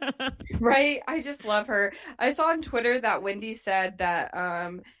 Right? I just love her. I saw on Twitter that Wendy said that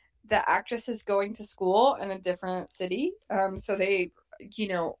the actress is going to school in a different city. So they,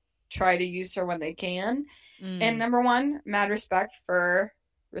 try to use her when they can. And number one, mad respect for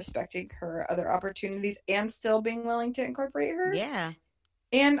respecting her other opportunities and still being willing to incorporate her. Yeah.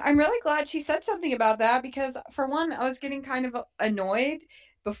 And I'm really glad she said something about that because, for one, I was getting kind of annoyed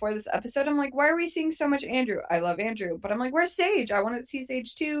before this episode. I'm like, why are we seeing so much Andrew? I love Andrew. But I'm like, where's Sage? I want to see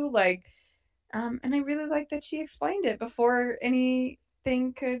Sage too. And I really like that she explained it before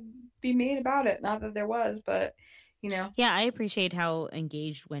anything could be made about it. Not that there was, but, Yeah, I appreciate how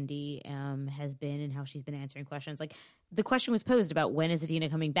engaged Wendy has been and how she's been answering questions. Like, the question was posed about when is Adina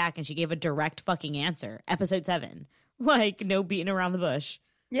coming back, and she gave a direct fucking answer. Episode 7. Like, no beating around the bush.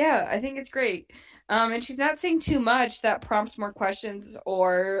 Yeah, I think it's great. And she's not saying too much that prompts more questions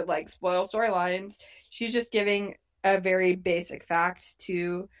or, spoil storylines. She's just giving a very basic fact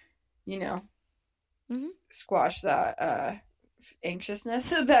to, squash that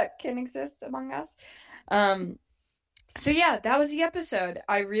anxiousness that can exist among us. So, yeah, that was the episode.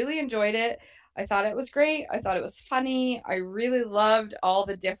 I really enjoyed it. I thought it was great. I thought it was funny. I really loved all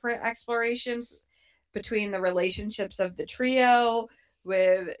the different explorations between the relationships of the trio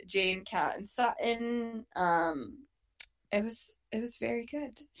with Jane, Kat, and Sutton. It was very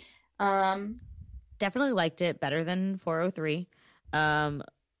good. Definitely liked it better than 403. I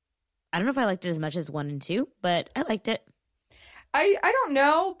don't know if I liked it as much as 1 and 2, but I liked it. I don't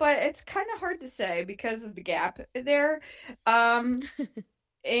know, but it's kind of hard to say because of the gap there. But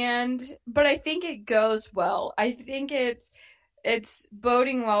I think it goes well. I think it's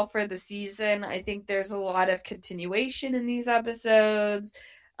boding well for the season. I think there's a lot of continuation in these episodes.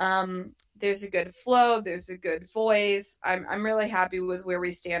 There's a good flow. There's a good voice. I'm really happy with where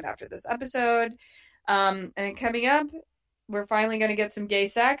we stand after this episode. And then coming up, we're finally going to get some gay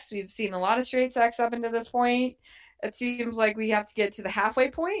sex. We've seen a lot of straight sex up until this point. It seems like we have to get to the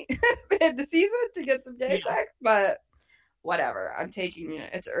halfway point in the season to get some gay sex, but whatever. I'm taking it.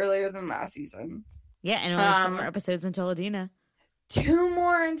 It's earlier than last season. Yeah, and only 2 more episodes until Adina. 2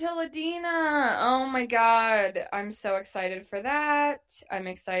 more until Adina. Oh my God. I'm so excited for that. I'm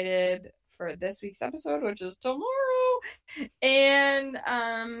excited for this week's episode, which is tomorrow. And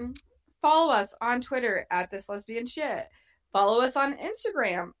follow us on Twitter at This Lesbian Shit. Follow us on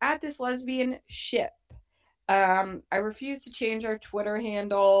Instagram at This Lesbian Ship. I refuse to change our Twitter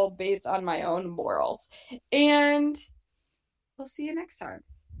handle based on my own morals. And we'll see you next time.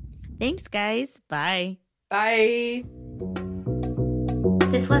 Thanks, guys. Bye. Bye.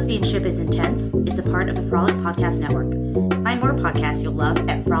 This Lesbian Ship is Intense is a part of the Frolic Podcast Network. Find more podcasts you'll love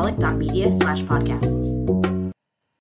at frolic.media/podcasts.